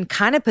so we can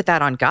kind of put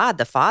that on God,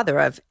 the Father,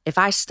 of if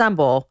I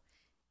stumble,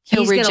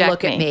 he's going to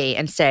look at me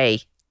and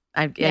say,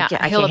 I can't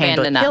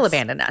handle it. He'll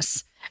abandon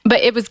us.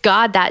 But it was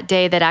God that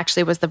day that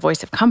actually was the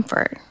voice of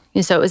comfort.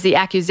 And so it was the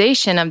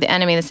accusation of the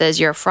enemy that says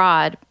you're a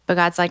fraud. But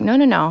God's like,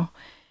 no.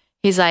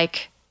 He's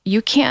like,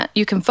 you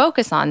can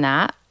focus on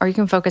that, or you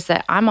can focus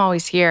that I'm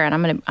always here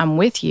and I'm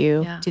with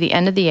you to the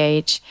end of the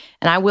age,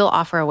 and I will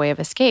offer a way of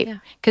escape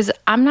because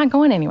I'm not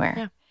going anywhere.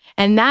 Yeah.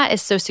 And that is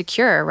so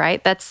secure,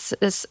 right?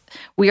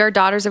 We are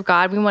daughters of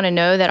God. We want to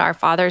know that our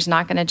Father is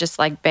not going to just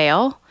like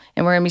bail,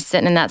 and we're going to be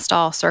sitting in that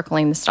stall,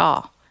 circling the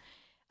stall.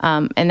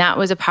 And that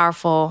was a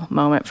powerful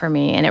moment for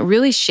me, and it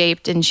really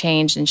shaped and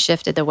changed and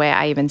shifted the way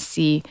I even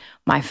see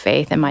my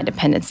faith and my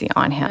dependency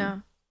on Him. Yeah.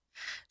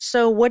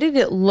 So what did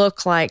it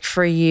look like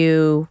for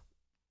you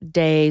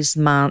days,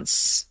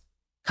 months,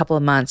 couple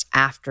of months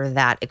after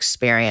that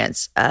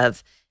experience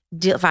of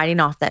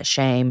fighting off that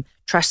shame,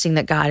 trusting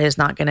that God is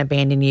not going to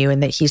abandon you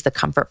and that he's the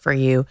comfort for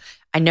you.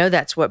 I know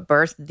that's what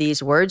birthed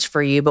these words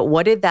for you, but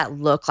what did that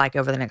look like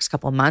over the next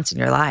couple of months in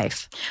your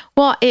life?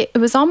 Well, it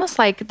was almost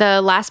like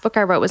the last book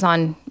I wrote was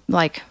on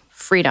like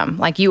freedom,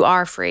 like you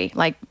are free,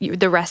 like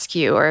the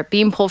rescue or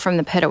being pulled from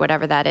the pit or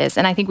whatever that is.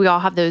 And I think we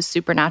all have those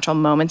supernatural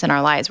moments in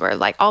our lives where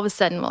like all of a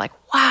sudden we're like,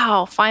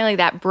 wow, finally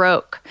that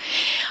broke.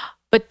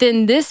 But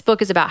then this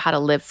book is about how to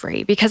live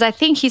free, because I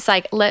think he's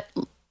like,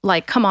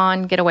 come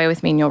on, get away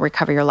with me and you'll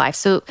recover your life.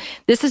 So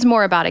this is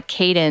more about a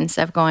cadence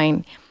of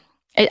going,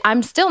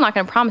 I'm still not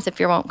going to promise if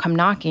fear won't come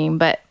knocking,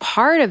 but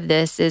part of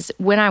this is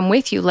when I'm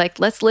with you, like,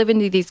 let's live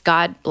into these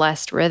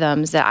God-blessed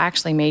rhythms that I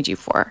actually made you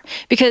for.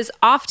 Because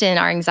often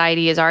our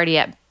anxiety is already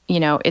at,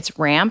 it's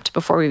ramped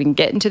before we even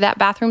get into that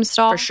bathroom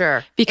stall. For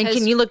sure. Because, and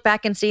can you look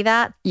back and see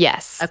that?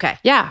 Yes. Okay.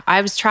 Yeah.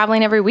 I was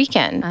traveling every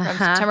weekend from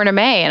September to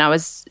May, and I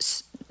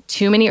was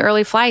too many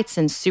early flights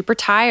and super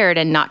tired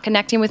and not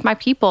connecting with my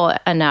people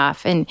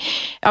enough. And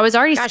I was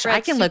already spread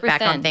I can look back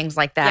thin. on things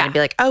like that and be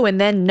like, oh,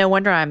 and then no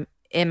wonder I'm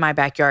in my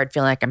backyard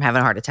feeling like I'm having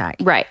a heart attack.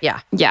 Right.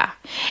 Yeah. Yeah.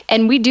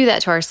 And we do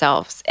that to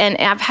ourselves. And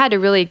I've had to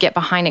really get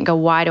behind it and go,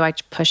 why do I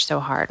push so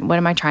hard? What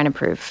am I trying to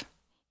prove?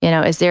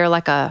 Is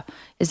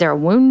there a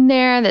wound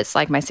there that's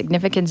like my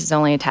significance is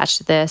only attached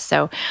to this?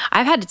 So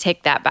I've had to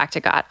take that back to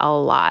God a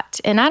lot.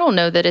 And I don't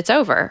know that it's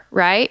over,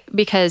 right?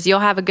 Because you'll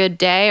have a good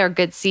day or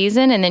good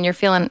season and then you're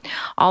feeling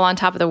all on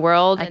top of the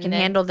world. I can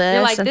handle this.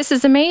 You're like, this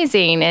is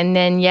amazing. And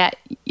then yet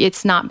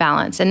it's not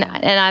balanced. And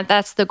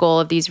that's the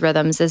goal of these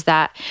rhythms, is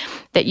that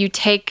you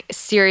take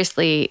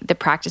seriously the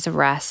practice of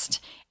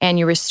rest and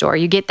you restore.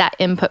 You get that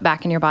input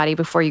back in your body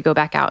before you go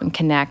back out and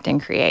connect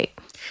and create.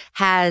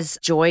 Has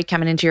joy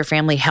coming into your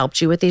family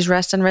helped you with these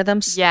rest and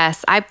rhythms?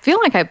 Yes. I feel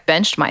like I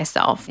benched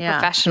myself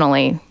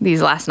professionally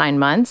these last 9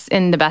 months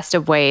in the best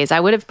of ways. I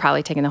would have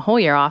probably taken the whole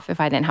year off if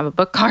I didn't have a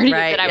book party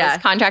that I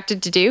was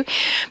contracted to do,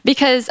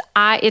 because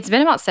it's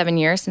been about 7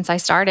 years since I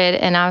started,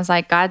 and I was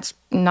like,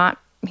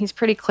 he's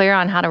pretty clear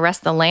on how to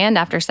rest the land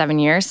after 7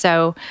 years.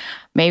 So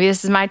maybe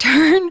this is my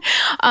turn.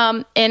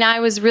 And I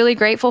was really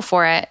grateful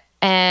for it.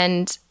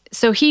 And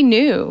so he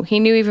knew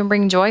even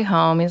bring joy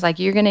home. He's like,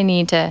 you're going to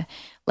need to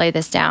lay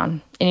this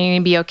down, and you need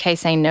to be okay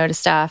saying no to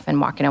stuff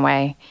and walking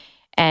away.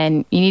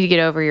 And you need to get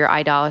over your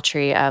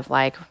idolatry of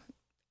like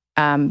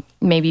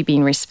maybe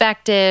being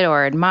respected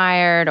or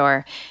admired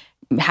or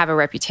have a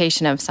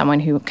reputation of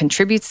someone who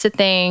contributes to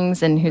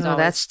things and who's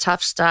that's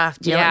tough stuff.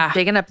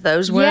 Digging up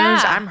those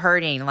wounds. I'm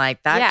hurting.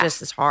 Like that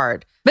just is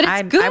hard. But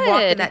it's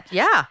good.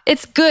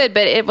 It's good,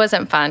 but it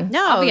wasn't fun.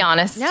 No, I'll be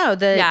honest. No,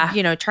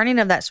 turning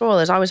of that soil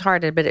is always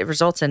hard, but it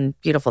results in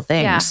beautiful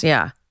things.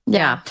 Yeah.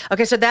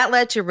 Okay, so that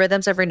led to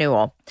Rhythms of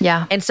Renewal.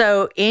 Yeah. And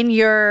so in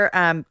your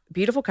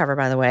beautiful cover,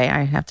 by the way,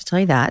 I have to tell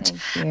you that,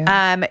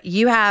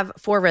 you have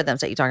 4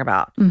 rhythms that you talk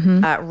about.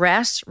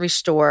 Rest,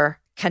 restore,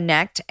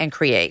 connect, and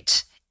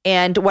create.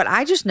 And what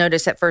I just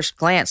noticed at first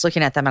glance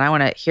looking at them, and I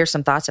want to hear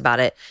some thoughts about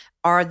it,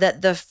 are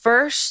that the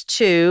first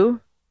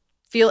 2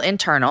 feel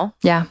internal.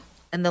 Yeah.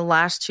 And the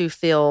last 2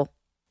 feel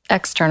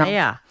external.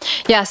 Yeah.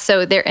 Yeah,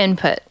 so they're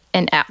input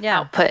and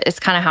output is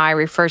kind of how I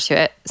refer to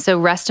it. So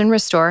rest and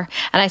restore.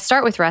 And I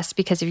start with rest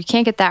because if you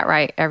can't get that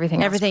right,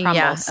 everything else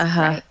crumbles.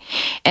 Right?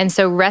 And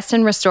so rest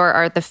and restore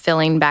are the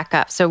filling back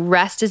up. So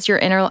rest is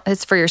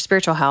it's for your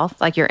spiritual health,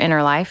 like your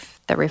inner life,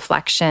 the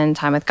reflection,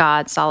 time with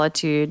God,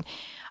 solitude.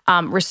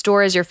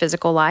 Restore is your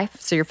physical life,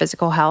 so your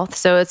physical health.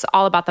 So it's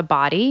all about the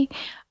body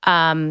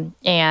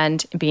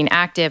and being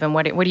active and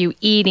what are you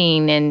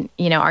eating and,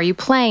 are you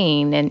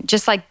playing? And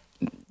just like,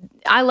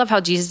 I love how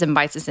Jesus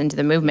invites us into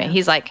the movement. Yeah.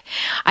 He's like,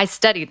 I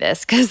study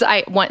this because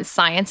I want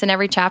science in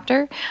every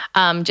chapter,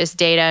 just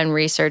data and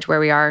research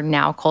where we are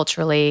now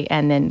culturally,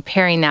 and then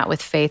pairing that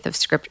with faith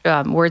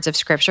of words of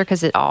scripture,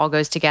 because it all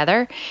goes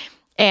together.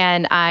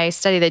 And I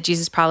study that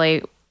Jesus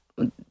probably,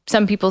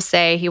 some people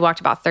say he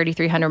walked about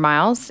 3,300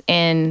 miles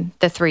in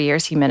the 3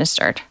 years he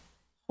ministered.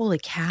 Holy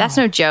cow. That's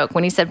no joke.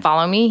 When he said,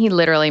 follow me, he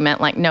literally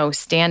meant like, no,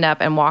 stand up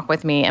and walk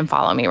with me and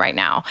follow me right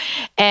now.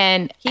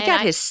 And he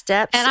got his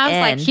steps in. And I was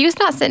like, he was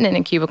not sitting in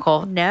a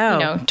cubicle, 20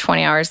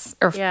 hours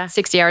or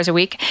 60 hours a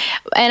week.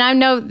 And I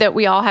know that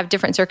we all have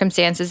different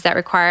circumstances that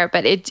require it,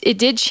 but it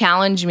did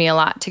challenge me a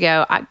lot to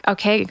go,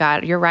 okay,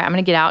 God, you're right. I'm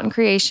going to get out in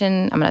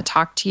creation. I'm going to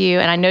talk to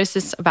you. And I noticed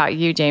this about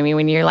you, Jamie,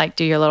 when you're like,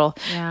 do your little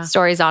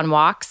stories on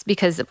walks,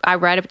 because I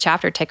read a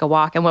chapter, Take a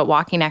Walk, and what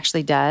walking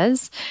actually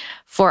does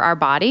for our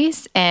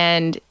bodies.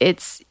 And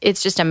it's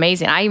just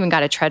amazing. I even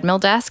got a treadmill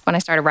desk when I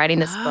started writing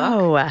this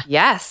book.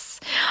 Yes.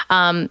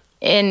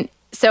 And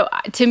so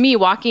to me,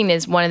 walking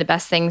is one of the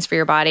best things for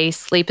your body.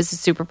 Sleep is a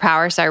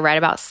superpower. So I write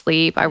about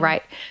sleep. I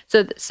write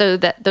so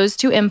that those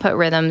 2 input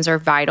rhythms are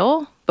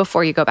vital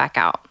before you go back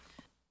out.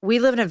 We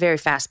live in a very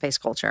fast-paced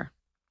culture.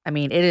 I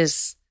mean,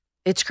 it's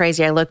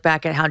crazy. I look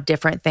back at how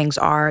different things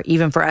are,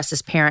 even for us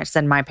as parents,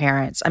 than my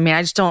parents. I mean,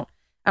 I don't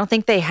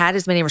think they had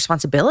as many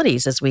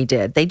responsibilities as we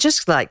did. They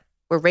just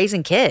we're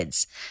raising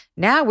kids.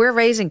 Now we're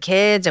raising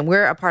kids and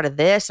we're a part of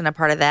this and a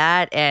part of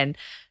that. And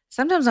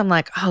sometimes I'm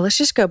like, oh, let's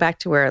just go back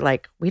to where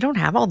we don't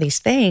have all these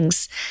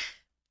things.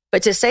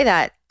 But to say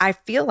that, I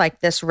feel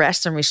like this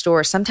rest and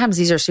restore, sometimes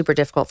these are super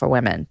difficult for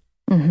women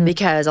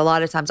because a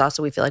lot of times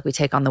also we feel like we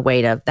take on the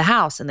weight of the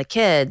house and the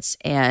kids.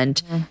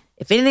 And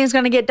if anything's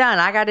going to get done,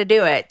 I got to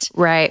do it.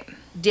 Right.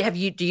 Have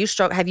you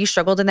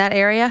struggled in that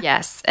area?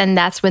 Yes. And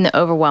that's when the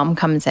overwhelm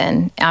comes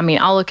in. I mean,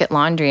 I'll look at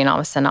laundry and all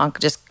of a sudden I'll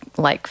just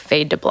like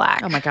fade to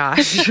black. Oh my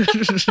gosh.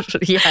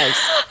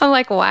 Yes. I'm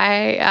like,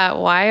 why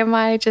am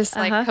I just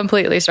like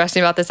completely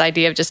stressing about this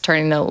idea of just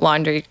turning the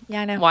laundry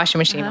washing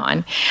machine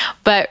on?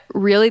 But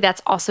really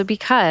that's also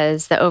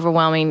because the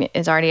overwhelming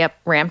is already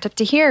ramped up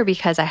to here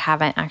because I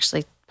haven't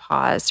actually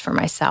paused for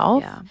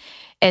myself. Yeah.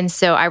 And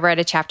so I read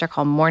a chapter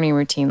called Morning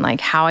Routine,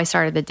 like how I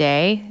started the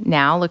day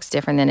now looks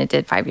different than it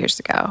did 5 years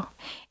ago.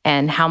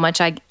 And how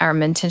much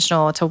I'm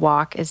intentional to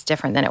walk is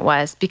different than it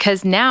was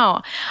because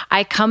now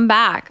I come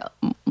back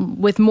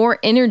with more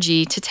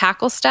energy to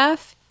tackle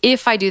stuff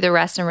if I do the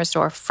rest and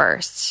restore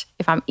first.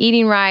 If I'm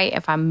eating right,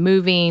 if I'm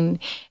moving,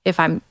 if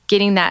I'm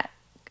getting that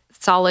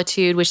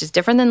solitude, which is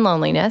different than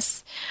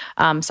loneliness.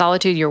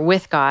 Solitude, you're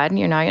with God.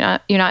 You're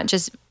not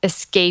just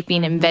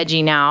escaping and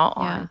vegging out.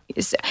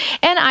 Yeah.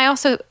 And I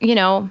also,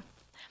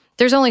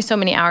 there's only so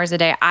many hours a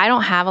day. I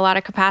don't have a lot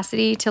of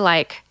capacity to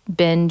like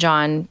binge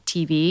on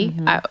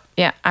TV.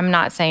 I'm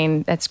not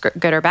saying that's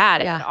good or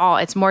bad at all.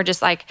 It's more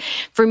just like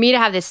for me to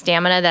have this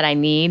stamina that I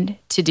need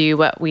to do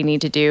what we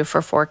need to do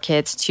for 4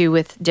 kids, 2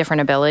 with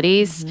different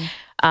abilities.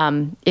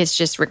 It's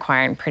just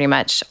requiring pretty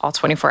much all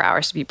 24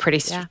 hours to be pretty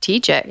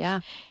strategic.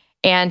 Yeah.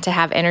 And to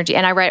have energy.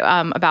 And I write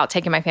about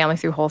taking my family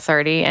through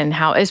Whole30 and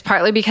how it's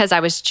partly because I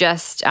was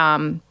just...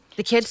 the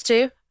kids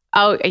too?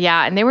 Oh,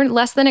 yeah. And they were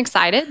less than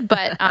excited,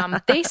 but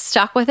they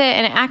stuck with it.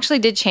 And it actually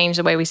did change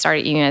the way we started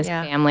eating as a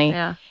family.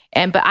 Yeah.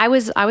 But I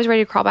was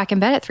ready to crawl back in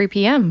bed at 3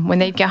 p.m. when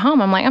they'd get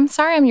home. I'm like, I'm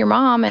sorry, I'm your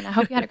mom, and I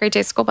hope you had a great day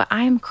at school, but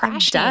I am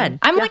crashing.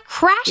 I'm like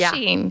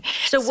crashing. Yeah.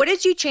 So what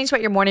did you change about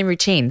your morning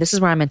routine? This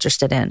is where I'm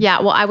interested in. Yeah,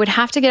 well, I would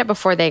have to get up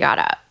before they got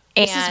up.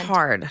 This is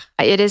hard.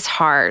 It is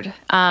hard.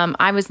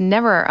 I was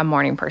never a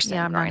morning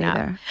person growing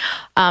up.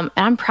 And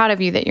I'm proud of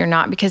you that you're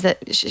not because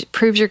it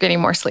proves you're getting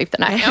more sleep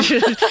than I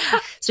am.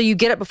 So you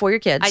get up before your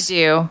kids?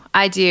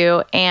 I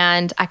do.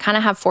 And I kind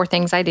of have 4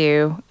 things I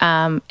do.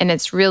 And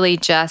it's really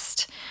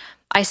just,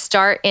 I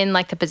start in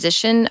like the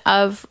position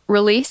of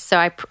release.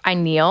 So I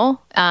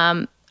kneel.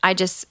 I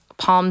just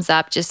palms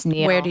up, just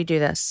kneel. Where do you do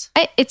this?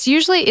 It's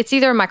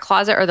either my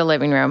closet or the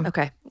living room.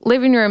 Okay.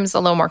 Living room's a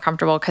little more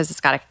comfortable because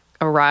it's got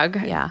a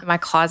rug. Yeah. In my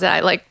closet,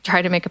 I like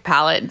try to make a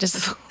palette.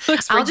 Just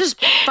I'll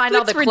just find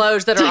all the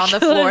clothes that are on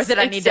the floor that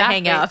I need to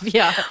hang up.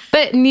 Yeah.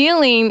 But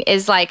kneeling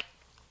is like,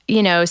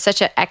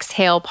 such an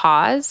exhale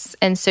pause.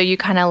 And so you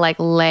kind of like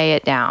lay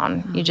it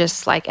down. You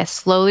just like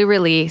slowly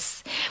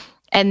release.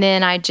 And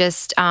then I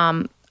just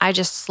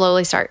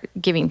slowly start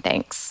giving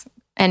thanks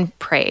and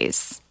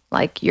praise.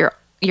 Like you're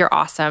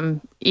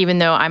awesome. Even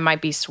though I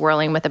might be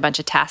swirling with a bunch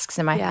of tasks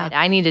in my head,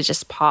 I need to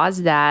just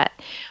pause that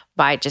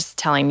by just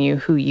telling you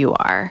who you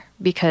are.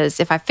 Because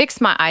if I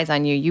fix my eyes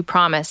on you, you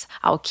promise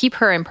I will keep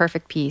her in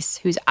perfect peace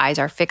whose eyes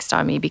are fixed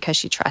on me because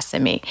she trusts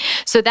in me.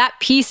 So that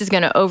peace is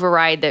going to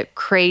override the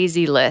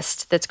crazy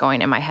list that's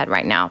going in my head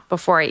right now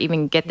before I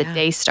even get the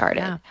day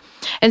started. Yeah.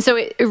 And so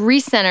it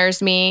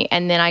recenters me,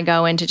 and then I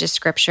go into just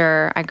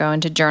scripture. I go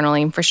into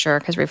journaling for sure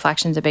because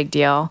reflection's a big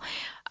deal.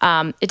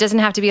 It doesn't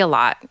have to be a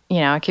lot.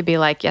 It could be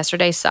like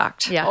yesterday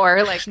sucked. Yeah.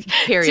 Or like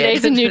period.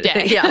 Today's a new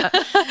day. Yeah.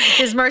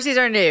 His mercies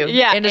are new.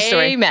 Yeah. End of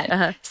story.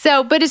 Amen.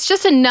 So, but it's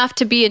just enough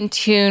to be in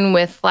tune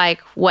with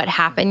like what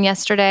happened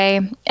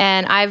yesterday.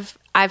 And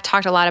I've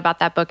talked a lot about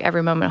that book,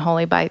 Every Moment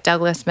Holy by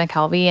Douglas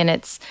McKelvey, and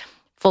it's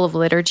full of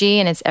liturgy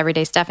and it's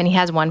everyday stuff. And he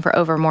has one for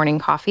over morning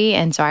coffee.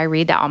 And so I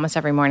read that almost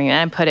every morning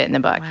and I put it in the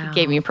book. Wow. He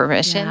gave me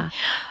permission.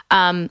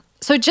 Yeah.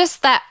 So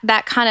just that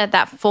kind of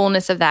that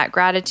fullness of that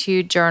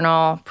gratitude,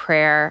 journal,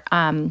 prayer,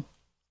 and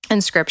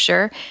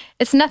scripture.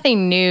 It's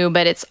nothing new,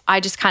 but I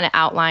just kind of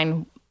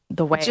outline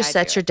the way it just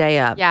sets your day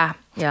up. Yeah.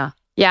 Yeah.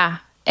 Yeah.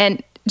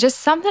 And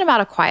just something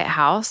about a quiet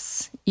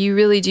house, you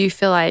really do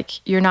feel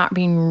like you're not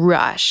being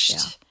rushed.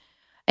 Yeah.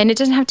 And it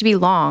doesn't have to be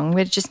long,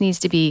 but it just needs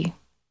to be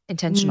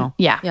intentional.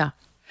 Yeah. Yeah.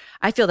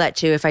 I feel that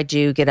too if I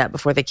do get up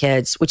before the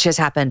kids, which has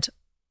happened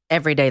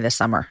every day this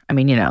summer. I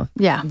mean,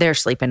 they're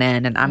sleeping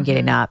in and I'm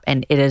getting up,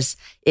 and it is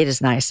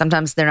nice.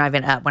 Sometimes they're not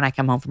even up when I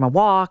come home from a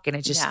walk, and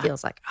it just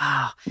feels like,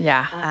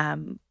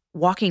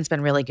 walking's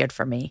been really good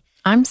for me.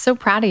 I'm so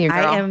proud of you,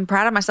 girl. I am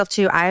proud of myself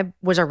too. I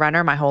was a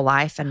runner my whole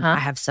life, and I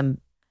have some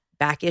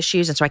back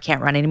issues, and so I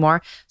can't run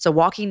anymore. So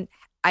walking,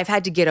 I've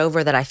had to get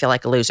over that I feel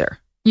like a loser.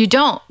 You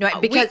don't? No,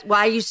 because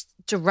I used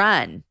to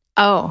run.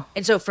 Oh.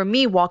 And so for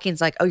me,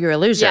 walking's like, oh, you're a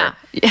loser.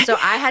 Yeah. So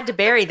I had to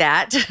bury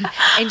that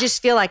and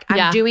just feel like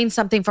I'm doing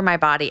something for my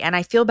body, and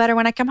I feel better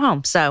when I come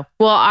home. So,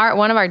 well,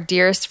 one of our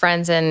dearest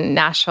friends in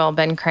Nashville,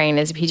 Ben Crane,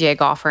 is a PGA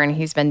golfer, and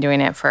he's been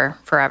doing it for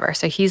forever.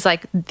 So he's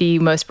like the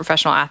most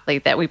professional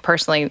athlete that we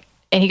personally,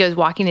 and he goes,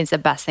 walking is the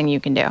best thing you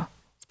can do.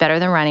 It's better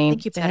than running.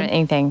 Thank you, It's better Ben. than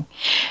anything.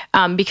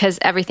 Because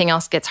everything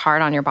else gets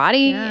hard on your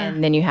body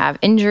and then you have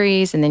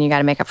injuries and then you got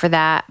to make up for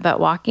that.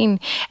 But walking,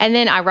 and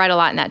then I write a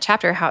lot in that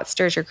chapter how it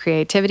stirs your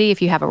creativity.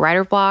 If you have a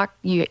writer block,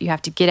 you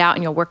have to get out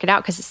and you'll work it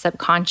out because it's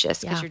subconscious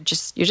because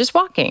you're just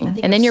walking.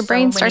 And then your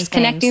brain starts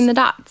connecting the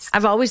dots.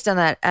 I've always done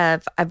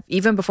that.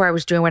 Even before I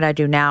was doing what I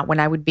do now, when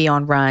I would be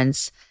on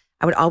runs,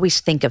 I would always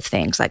think of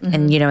things like,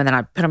 and then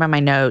I'd put them in my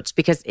notes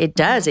because it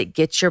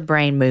gets your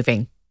brain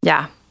moving.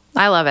 Yeah,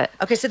 I love it.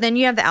 Okay, so then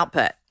you have the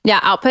output. Yeah,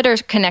 output or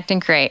connect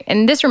and create.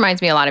 And this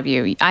reminds me a lot of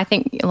you. I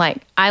think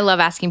I love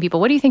asking people,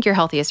 what do you think your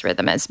healthiest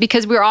rhythm is?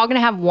 Because we're all going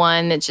to have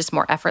one that's just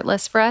more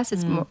effortless for us.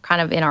 It's more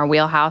kind of in our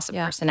wheelhouse of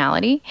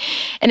personality.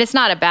 And it's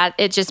not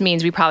it just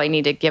means we probably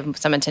need to give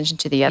some attention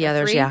to the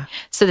others, three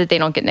so that they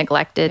don't get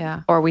neglected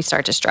or we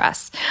start to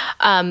stress.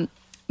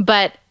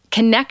 But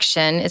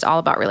connection is all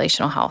about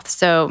relational health.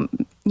 So,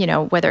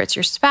 whether it's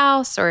your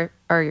spouse or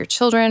your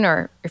children,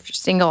 or if you're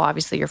single,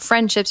 obviously your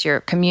friendships, your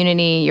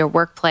community, your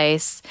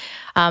workplace.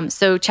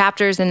 So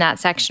chapters in that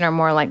section are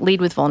more like lead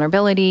with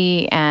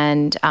vulnerability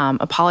and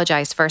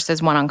apologize first.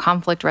 There's one on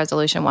conflict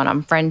resolution, one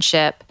on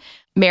friendship,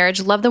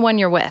 marriage, love the one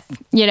you're with,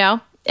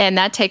 and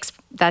that takes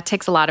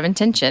a lot of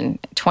intention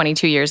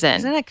 22 years in.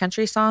 Isn't that a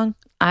country song?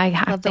 I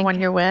love the one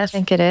you're with. I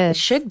think it is. It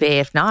should be,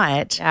 if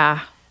not.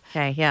 Yeah.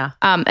 Okay, yeah.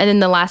 And then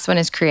the last one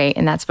is create,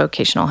 and that's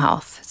vocational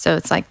health. So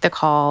it's like the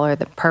call or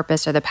the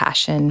purpose or the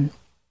passion.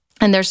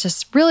 And there's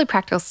just really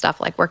practical stuff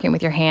like working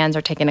with your hands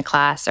or taking a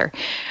class or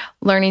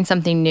learning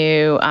something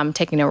new,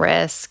 taking a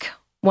risk.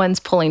 One's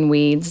pulling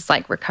weeds,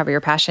 like recover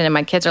your passion. And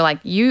my kids are like,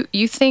 you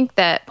think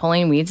that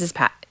pulling weeds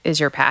is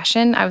your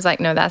passion? I was like,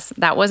 no,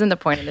 that wasn't the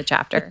point of the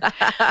chapter.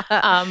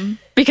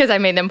 Because I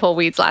made them pull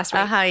weeds last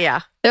week.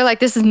 Yeah. They're like,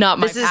 this is not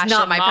my passion. This is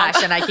not my Mom.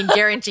 passion. I can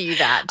guarantee you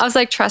that. I was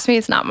like, trust me,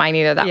 it's not mine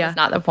either. That was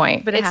not the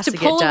point. But it's to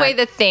pull away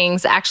the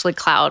things that actually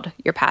cloud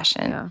your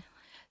passion. Yeah.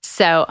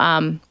 So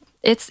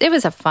it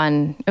was a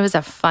fun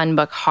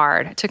book.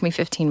 Hard. It took me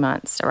 15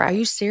 months to write. Are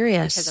you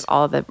serious? Because of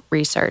all the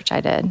research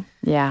I did.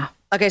 Yeah.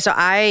 Okay, so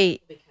I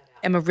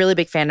am a really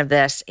big fan of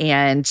this,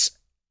 and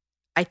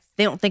I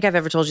don't think I've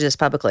ever told you this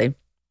publicly.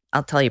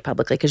 I'll tell you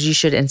publicly because you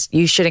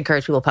should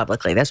encourage people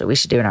publicly. That's what we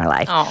should do in our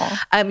life.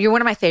 You're one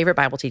of my favorite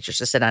Bible teachers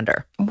to sit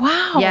under.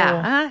 Wow.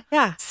 Yeah.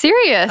 Yeah.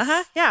 Serious?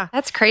 Yeah.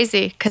 That's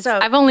crazy because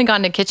I've only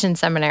gone to kitchen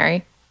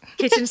seminary.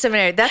 Kitchen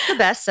seminary. That's the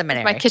best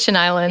seminary. My kitchen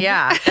island.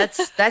 Yeah,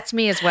 that's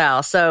me as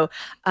well. So,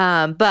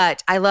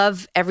 but I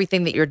love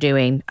everything that you're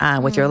doing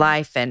with your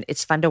life, and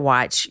it's fun to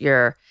watch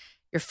your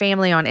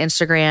family on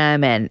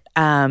Instagram,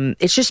 and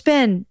it's just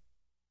been.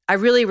 I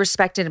really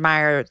respect and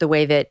admire the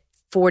way that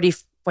 40.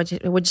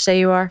 What'd you say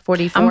you are?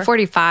 44? I'm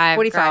 45.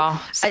 45.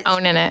 Girl. Just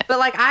owning it. But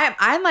like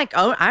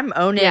I'm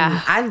owning. Yeah.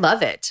 I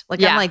love it.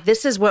 Like I'm like,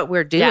 this is what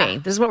we're doing. Yeah.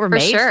 This is what we're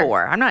made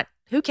for. I'm not.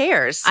 Who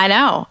cares? I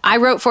know. I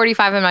wrote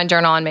 45 in my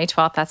journal on May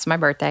 12th. That's my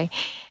birthday.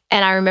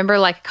 And I remember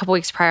like a couple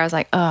weeks prior, I was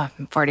like, oh,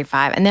 I'm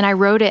 45. And then I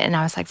wrote it and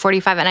I was like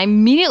 45. And I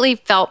immediately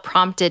felt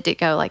prompted to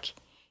go like,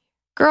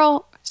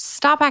 girl,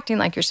 stop acting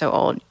like you're so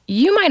old.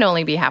 You might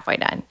only be halfway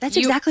done. That's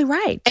exactly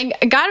right. And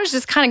God was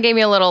just kind of gave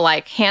me a little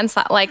like hand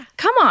slap, like,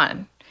 come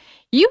on.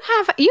 You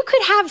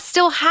could have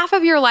still half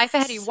of your life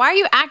ahead of you. Why are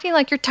you acting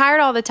like you're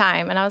tired all the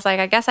time? And I was like,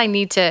 I guess I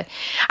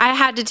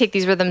had to take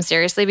these rhythms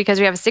seriously because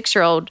we have a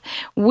 6-year-old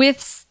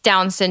with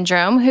Down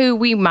syndrome who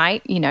we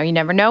might, you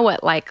never know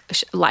what like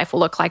life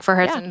will look like for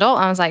her as an adult.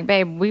 And I was like,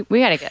 babe, we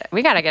gotta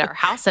get our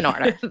house in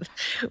order.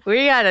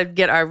 We gotta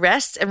get our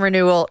rest and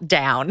renewal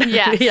down.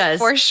 Yes,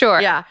 for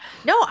sure. Yeah.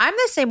 No, I'm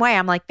the same way.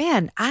 I'm like,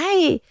 man,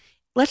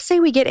 let's say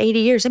we get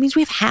 80 years. That means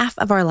we have half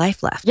of our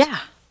life left. Yeah.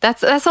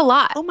 That's a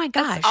lot. Oh my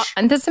gosh.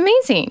 And that's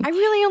amazing. I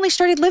really only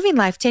started living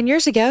life 10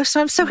 years ago,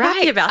 so I'm so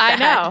happy about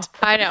that.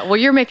 I know. Well,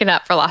 you're making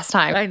up for lost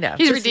time. I know.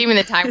 He's redeeming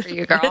the time for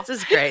you, girl. This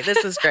is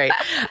great.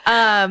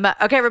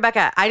 Okay,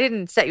 Rebekah, I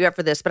didn't set you up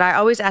for this, but I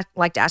always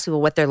like to ask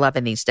people what they're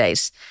loving these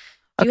days.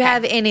 Do you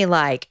have any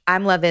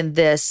I'm loving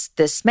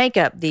this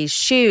makeup, these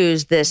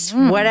shoes, this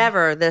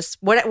whatever,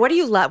 what do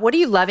you love? What are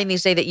you loving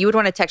these days that you would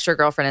want to text your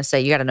girlfriend and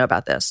say, you got to know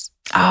about this?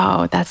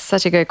 Oh, that's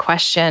such a good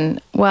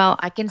question. Well,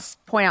 I can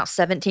point out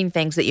 17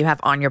 things that you have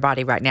on your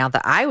body right now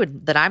that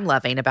I'm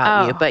loving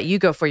about you, but you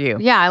go for you.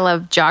 Yeah, I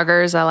love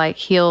joggers. I like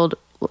heeled,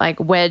 like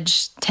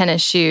wedge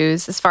tennis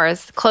shoes. As far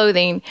as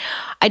clothing,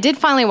 I did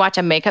finally watch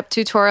a makeup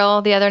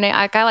tutorial the other night.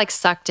 I got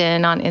sucked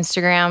in on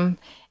Instagram.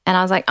 And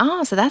I was like,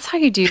 oh, so that's how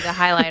you do the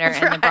highlighter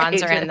and the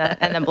bronzer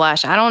and the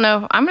blush. I don't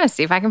know. I'm going to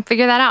see if I can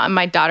figure that out. And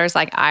my daughter's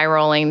like eye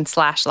rolling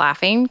 /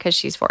 laughing because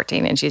she's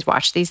 14 and she's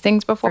watched these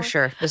things before. For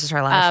sure. This is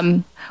her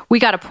life. We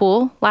got a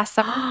pool last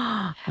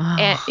summer.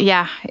 And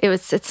yeah,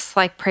 it's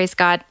like, praise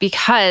God,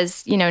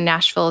 because,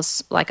 Nashville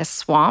is like a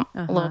swamp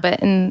a little bit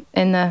in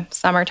the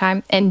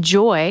summertime. And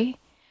Joy,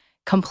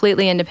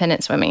 completely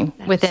independent swimming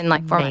within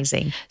 4 months.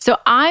 So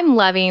I'm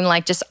loving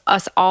just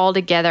us all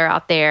together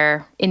out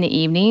there in the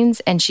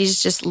evenings, and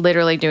she's just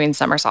literally doing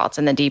somersaults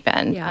in the deep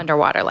end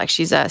underwater, like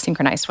she's a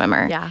synchronized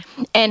swimmer. Yeah.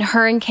 And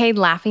her and Cade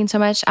laughing so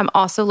much. I'm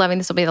also loving,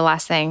 this will be the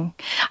last thing.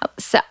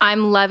 So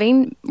I'm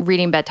loving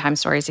reading bedtime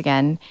stories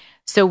again.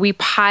 So we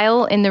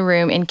pile in the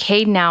room, and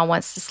Cade now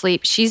wants to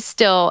sleep. She's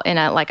still in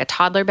a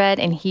toddler bed,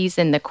 and he's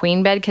in the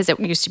queen bed because it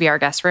used to be our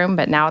guest room,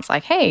 but now it's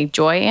like, hey,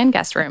 joy and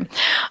guest room.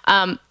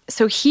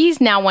 So he's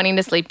now wanting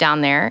to sleep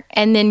down there.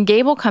 And then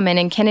Gabe will come in,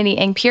 and Kennedy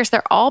and Pierce,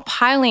 they're all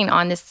piling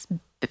on this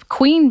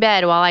queen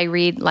bed while I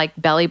read like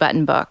Belly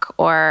Button Book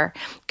or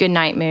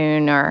Goodnight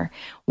Moon or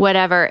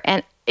whatever.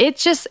 And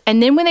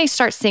and then when they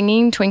start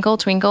singing Twinkle,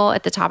 Twinkle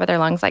at the top of their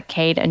lungs, like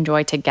Cade and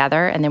Joy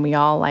together, and then we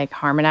all like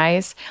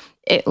harmonize,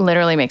 it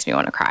literally makes me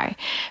want to cry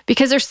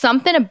because there's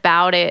something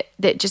about it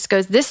that just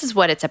goes, this is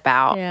what it's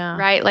about,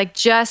 right? Like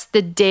just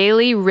the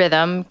daily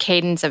rhythm,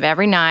 cadence of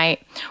every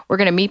night. We're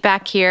going to meet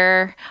back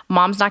here.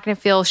 Mom's not going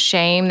to feel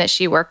shame that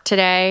she worked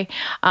today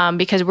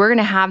because we're going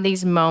to have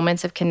these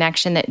moments of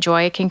connection that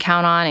Joy can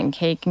count on and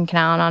Cade can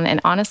count on, and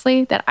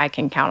honestly, that I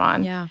can count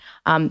on. Yeah.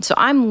 So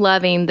I'm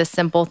loving the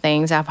simple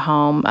things of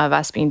home, of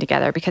us being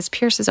together, because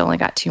Pierce has only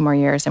got 2 more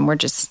years, and we're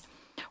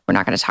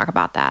not going to talk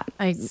about that.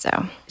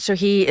 So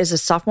he is a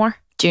sophomore?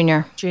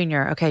 Junior.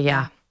 Okay,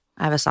 yeah.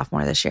 I have a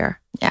sophomore this year.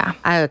 Yeah.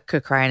 I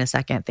could cry in a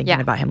second thinking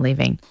about him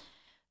leaving.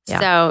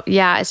 Yeah. So,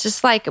 yeah, it's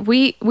just like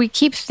we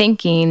keep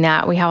thinking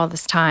that we have all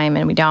this time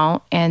and we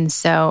don't. And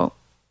so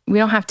we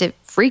don't have to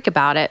freak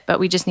about it, but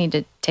we just need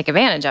to take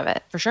advantage of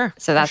it. For sure.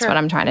 So that's what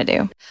I'm trying to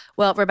do.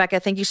 Well, Rebekah,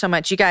 thank you so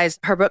much. You guys,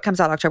 her book comes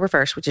out October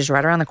 1st, which is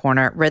right around the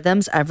corner.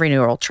 Rhythms of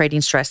Renewal,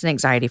 Trading Stress and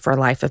Anxiety for a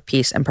Life of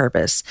Peace and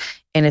Purpose.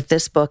 And if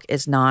this book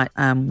is not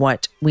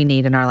what we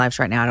need in our lives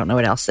right now, I don't know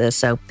what else is.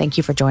 So thank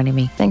you for joining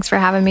me. Thanks for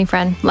having me,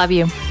 friend. Love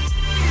you.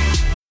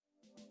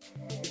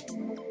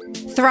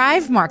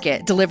 Thrive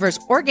Market delivers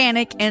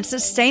organic and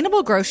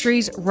sustainable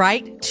groceries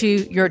right to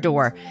your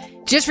door.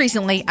 Just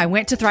recently, I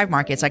went to Thrive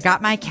Markets. I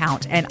got my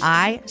account and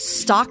I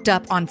stocked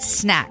up on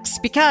snacks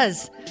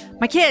because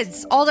my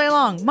kids all day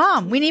long,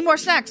 Mom, we need more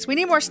snacks. We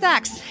need more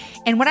snacks.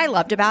 And what I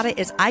loved about it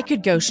is I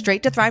could go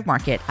straight to Thrive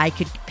Market. I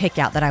could pick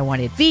out that I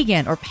wanted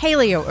vegan or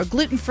paleo or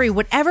gluten-free,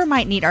 whatever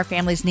might meet our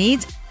family's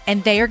needs.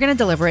 And they are going to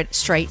deliver it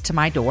straight to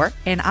my door.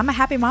 And I'm a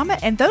happy mama,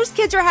 and those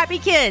kids are happy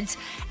kids.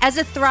 As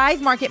a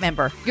Thrive Market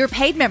member, your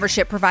paid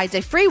membership provides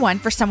a free one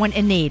for someone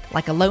in need,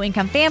 like a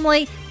low-income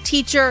family,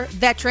 teacher,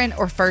 veteran,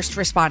 or first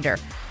responder.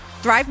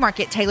 Thrive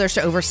Market tailors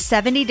to over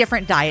 70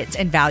 different diets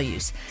and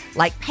values,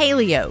 like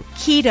paleo,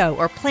 keto,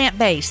 or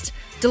plant-based,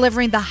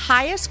 delivering the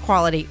highest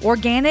quality,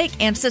 organic,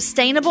 and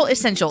sustainable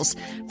essentials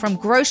from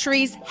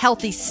groceries,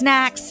 healthy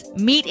snacks,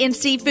 meat and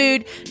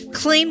seafood,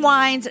 clean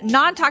wines,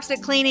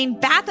 non-toxic cleaning,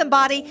 bath and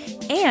body,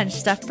 and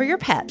stuff for your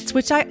pets,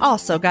 which I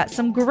also got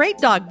some great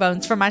dog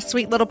bones for my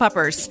sweet little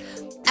puppers.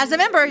 As a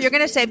member, you're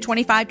going to save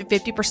 25 to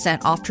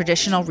 50% off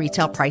traditional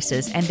retail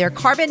prices, and their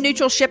carbon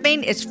neutral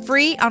shipping is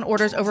free on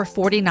orders over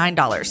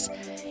 $49.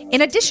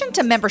 In addition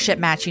to membership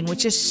matching,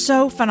 which is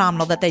so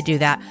phenomenal that they do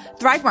that,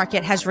 Thrive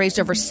Market has raised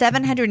over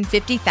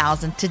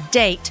 $750,000 to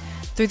date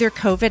through their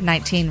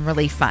COVID-19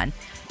 relief fund.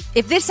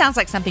 If this sounds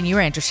like something you're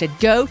interested,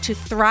 go to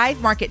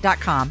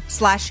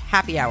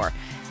thrivemarket.com/happy hour.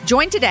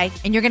 Join today,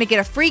 and you're going to get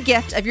a free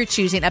gift of your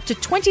choosing up to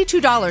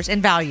 $22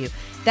 in value.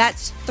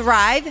 That's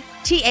Thrive,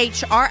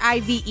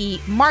 THRIVE,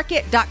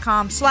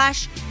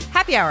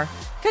 market.com/happy hour,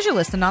 because you're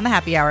listening on the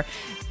happy hour.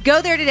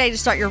 Go there today to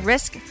start your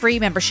risk-free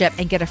membership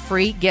and get a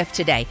free gift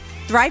today.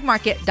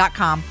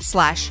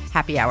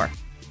 thrivemarket.com/happy hour.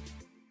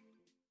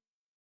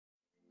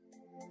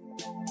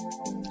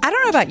 I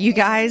don't know about you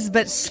guys,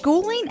 but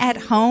schooling at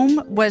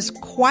home was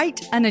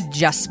quite an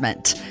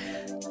adjustment.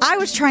 I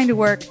was trying to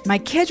work. My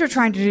kids were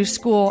trying to do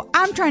school.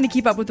 I'm trying to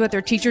keep up with what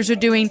their teachers are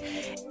doing.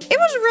 It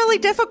was really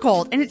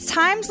difficult. And it's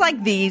times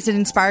like these that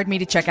inspired me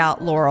to check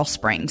out Laurel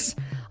Springs.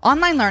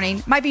 Online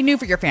learning might be new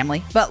for your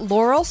family, but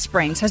Laurel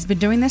Springs has been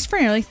doing this for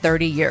nearly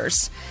 30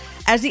 years.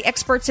 As the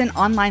experts in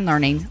online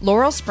learning,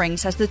 Laurel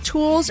Springs has the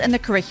tools and the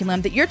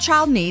curriculum that your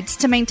child needs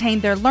to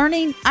maintain their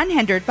learning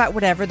unhindered by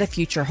whatever the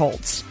future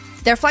holds.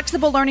 Their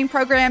flexible learning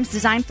programs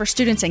designed for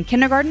students in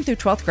kindergarten through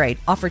 12th grade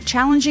offer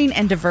challenging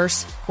and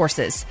diverse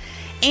courses.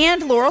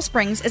 And Laurel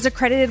Springs is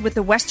accredited with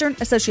the Western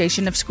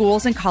Association of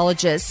Schools and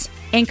Colleges,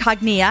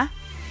 Incognia,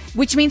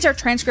 which means their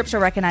transcripts are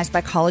recognized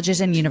by colleges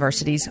and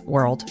universities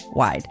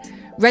worldwide.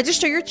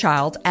 Register your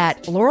child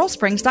at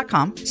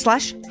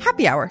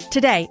laurelsprings.com/happy hour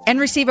today and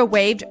receive a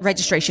waived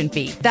registration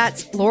fee.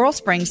 That's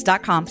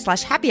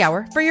laurelsprings.com/happy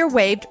hour for your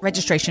waived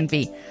registration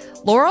fee.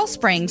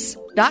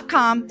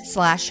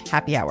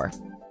 laurelsprings.com/happy hour.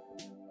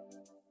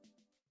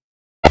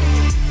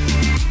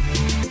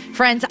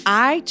 Friends,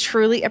 I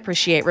truly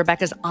appreciate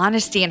Rebekah's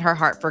honesty and her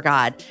heart for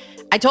God.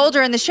 I told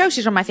her in the show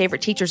she's one of my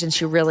favorite teachers, and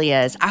she really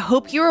is. I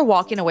hope you are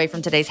walking away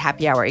from today's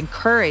happy hour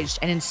encouraged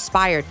and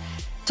inspired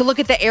to look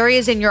at the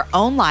areas in your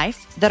own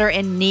life that are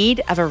in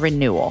need of a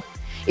renewal.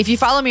 If you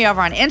follow me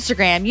over on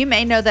Instagram, you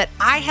may know that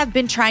I have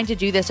been trying to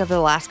do this over the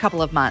last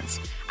couple of months.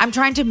 I'm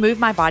trying to move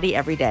my body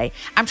every day.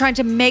 I'm trying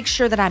to make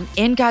sure that I'm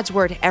in God's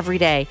word every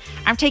day.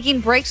 I'm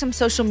taking breaks from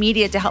social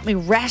media to help me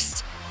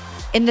rest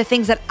in the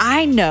things that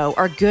I know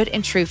are good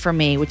and true for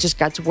me, which is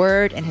God's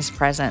word and his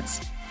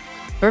presence.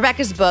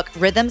 Rebekah's book,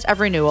 Rhythms of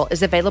Renewal,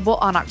 is available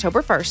on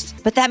October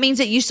 1st, but that means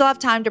that you still have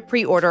time to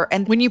pre-order.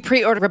 And when you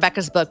pre-order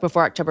Rebekah's book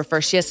before October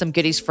 1st, she has some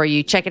goodies for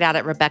you. Check it out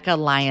at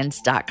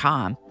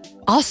RebekahLyons.com.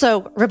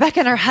 Also,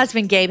 Rebekah and her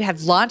husband, Gabe,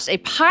 have launched a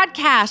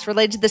podcast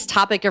related to this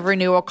topic of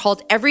renewal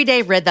called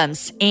Everyday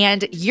Rhythms.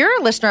 And you're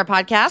a listener of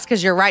podcasts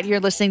because you're right here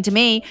listening to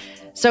me.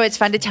 So it's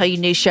fun to tell you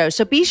new shows.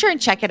 So be sure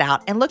and check it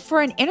out and look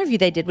for an interview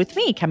they did with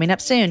me coming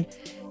up soon.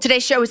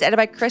 Today's show was edited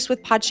by Chris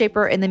with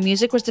Podshaper, and the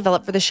music was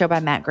developed for the show by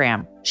Matt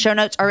Graham. Show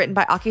notes are written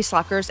by Aki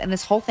Slockers, and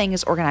this whole thing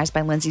is organized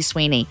by Lindsay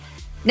Sweeney.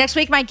 Next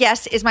week, my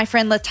guest is my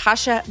friend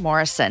Latasha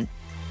Morrison.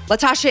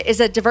 Latasha is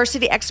a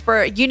diversity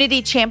expert,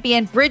 unity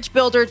champion, bridge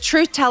builder,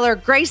 truth teller,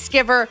 grace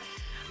giver.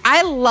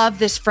 I love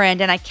this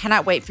friend, and I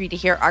cannot wait for you to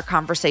hear our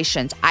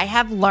conversations. I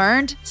have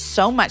learned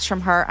so much from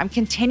her. I'm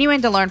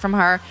continuing to learn from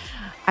her.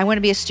 I want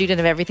to be a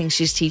student of everything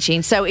she's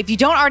teaching. So if you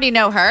don't already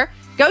know her,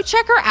 go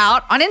check her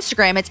out on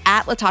Instagram. It's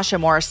at Latasha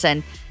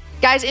Morrison.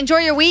 Guys, enjoy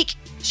your week.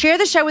 Share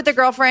the show with a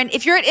girlfriend.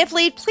 If you're at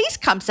IFLEAD, please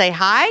come say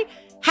hi.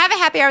 Have a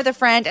happy hour with a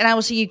friend, and I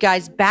will see you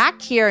guys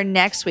back here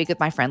next week with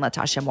my friend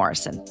Latasha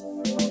Morrison.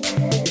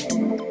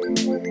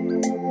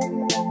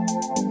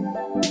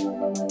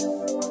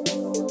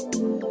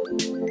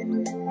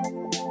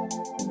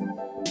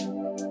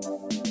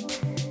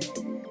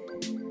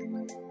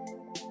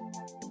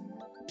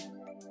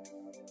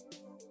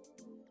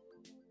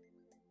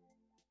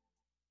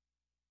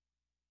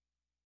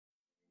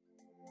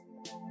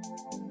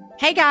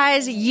 Hey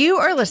guys, you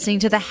are listening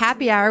to the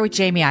Happy Hour with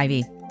Jamie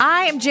Ivey.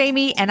 I am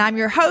Jamie and I'm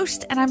your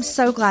host, and I'm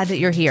so glad that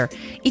you're here.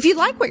 If you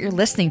like what you're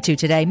listening to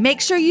today, make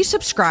sure you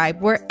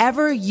subscribe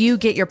wherever you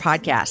get your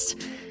podcasts.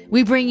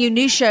 We bring you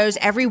new shows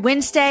every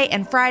Wednesday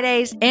and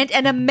Fridays, and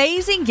an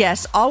amazing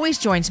guest always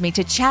joins me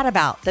to chat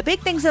about the big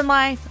things in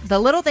life, the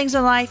little things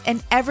in life,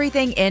 and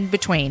everything in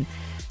between.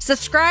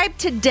 Subscribe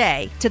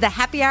today to the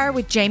Happy Hour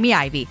with Jamie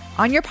Ivey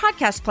on your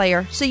podcast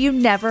player so you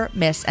never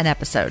miss an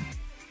episode.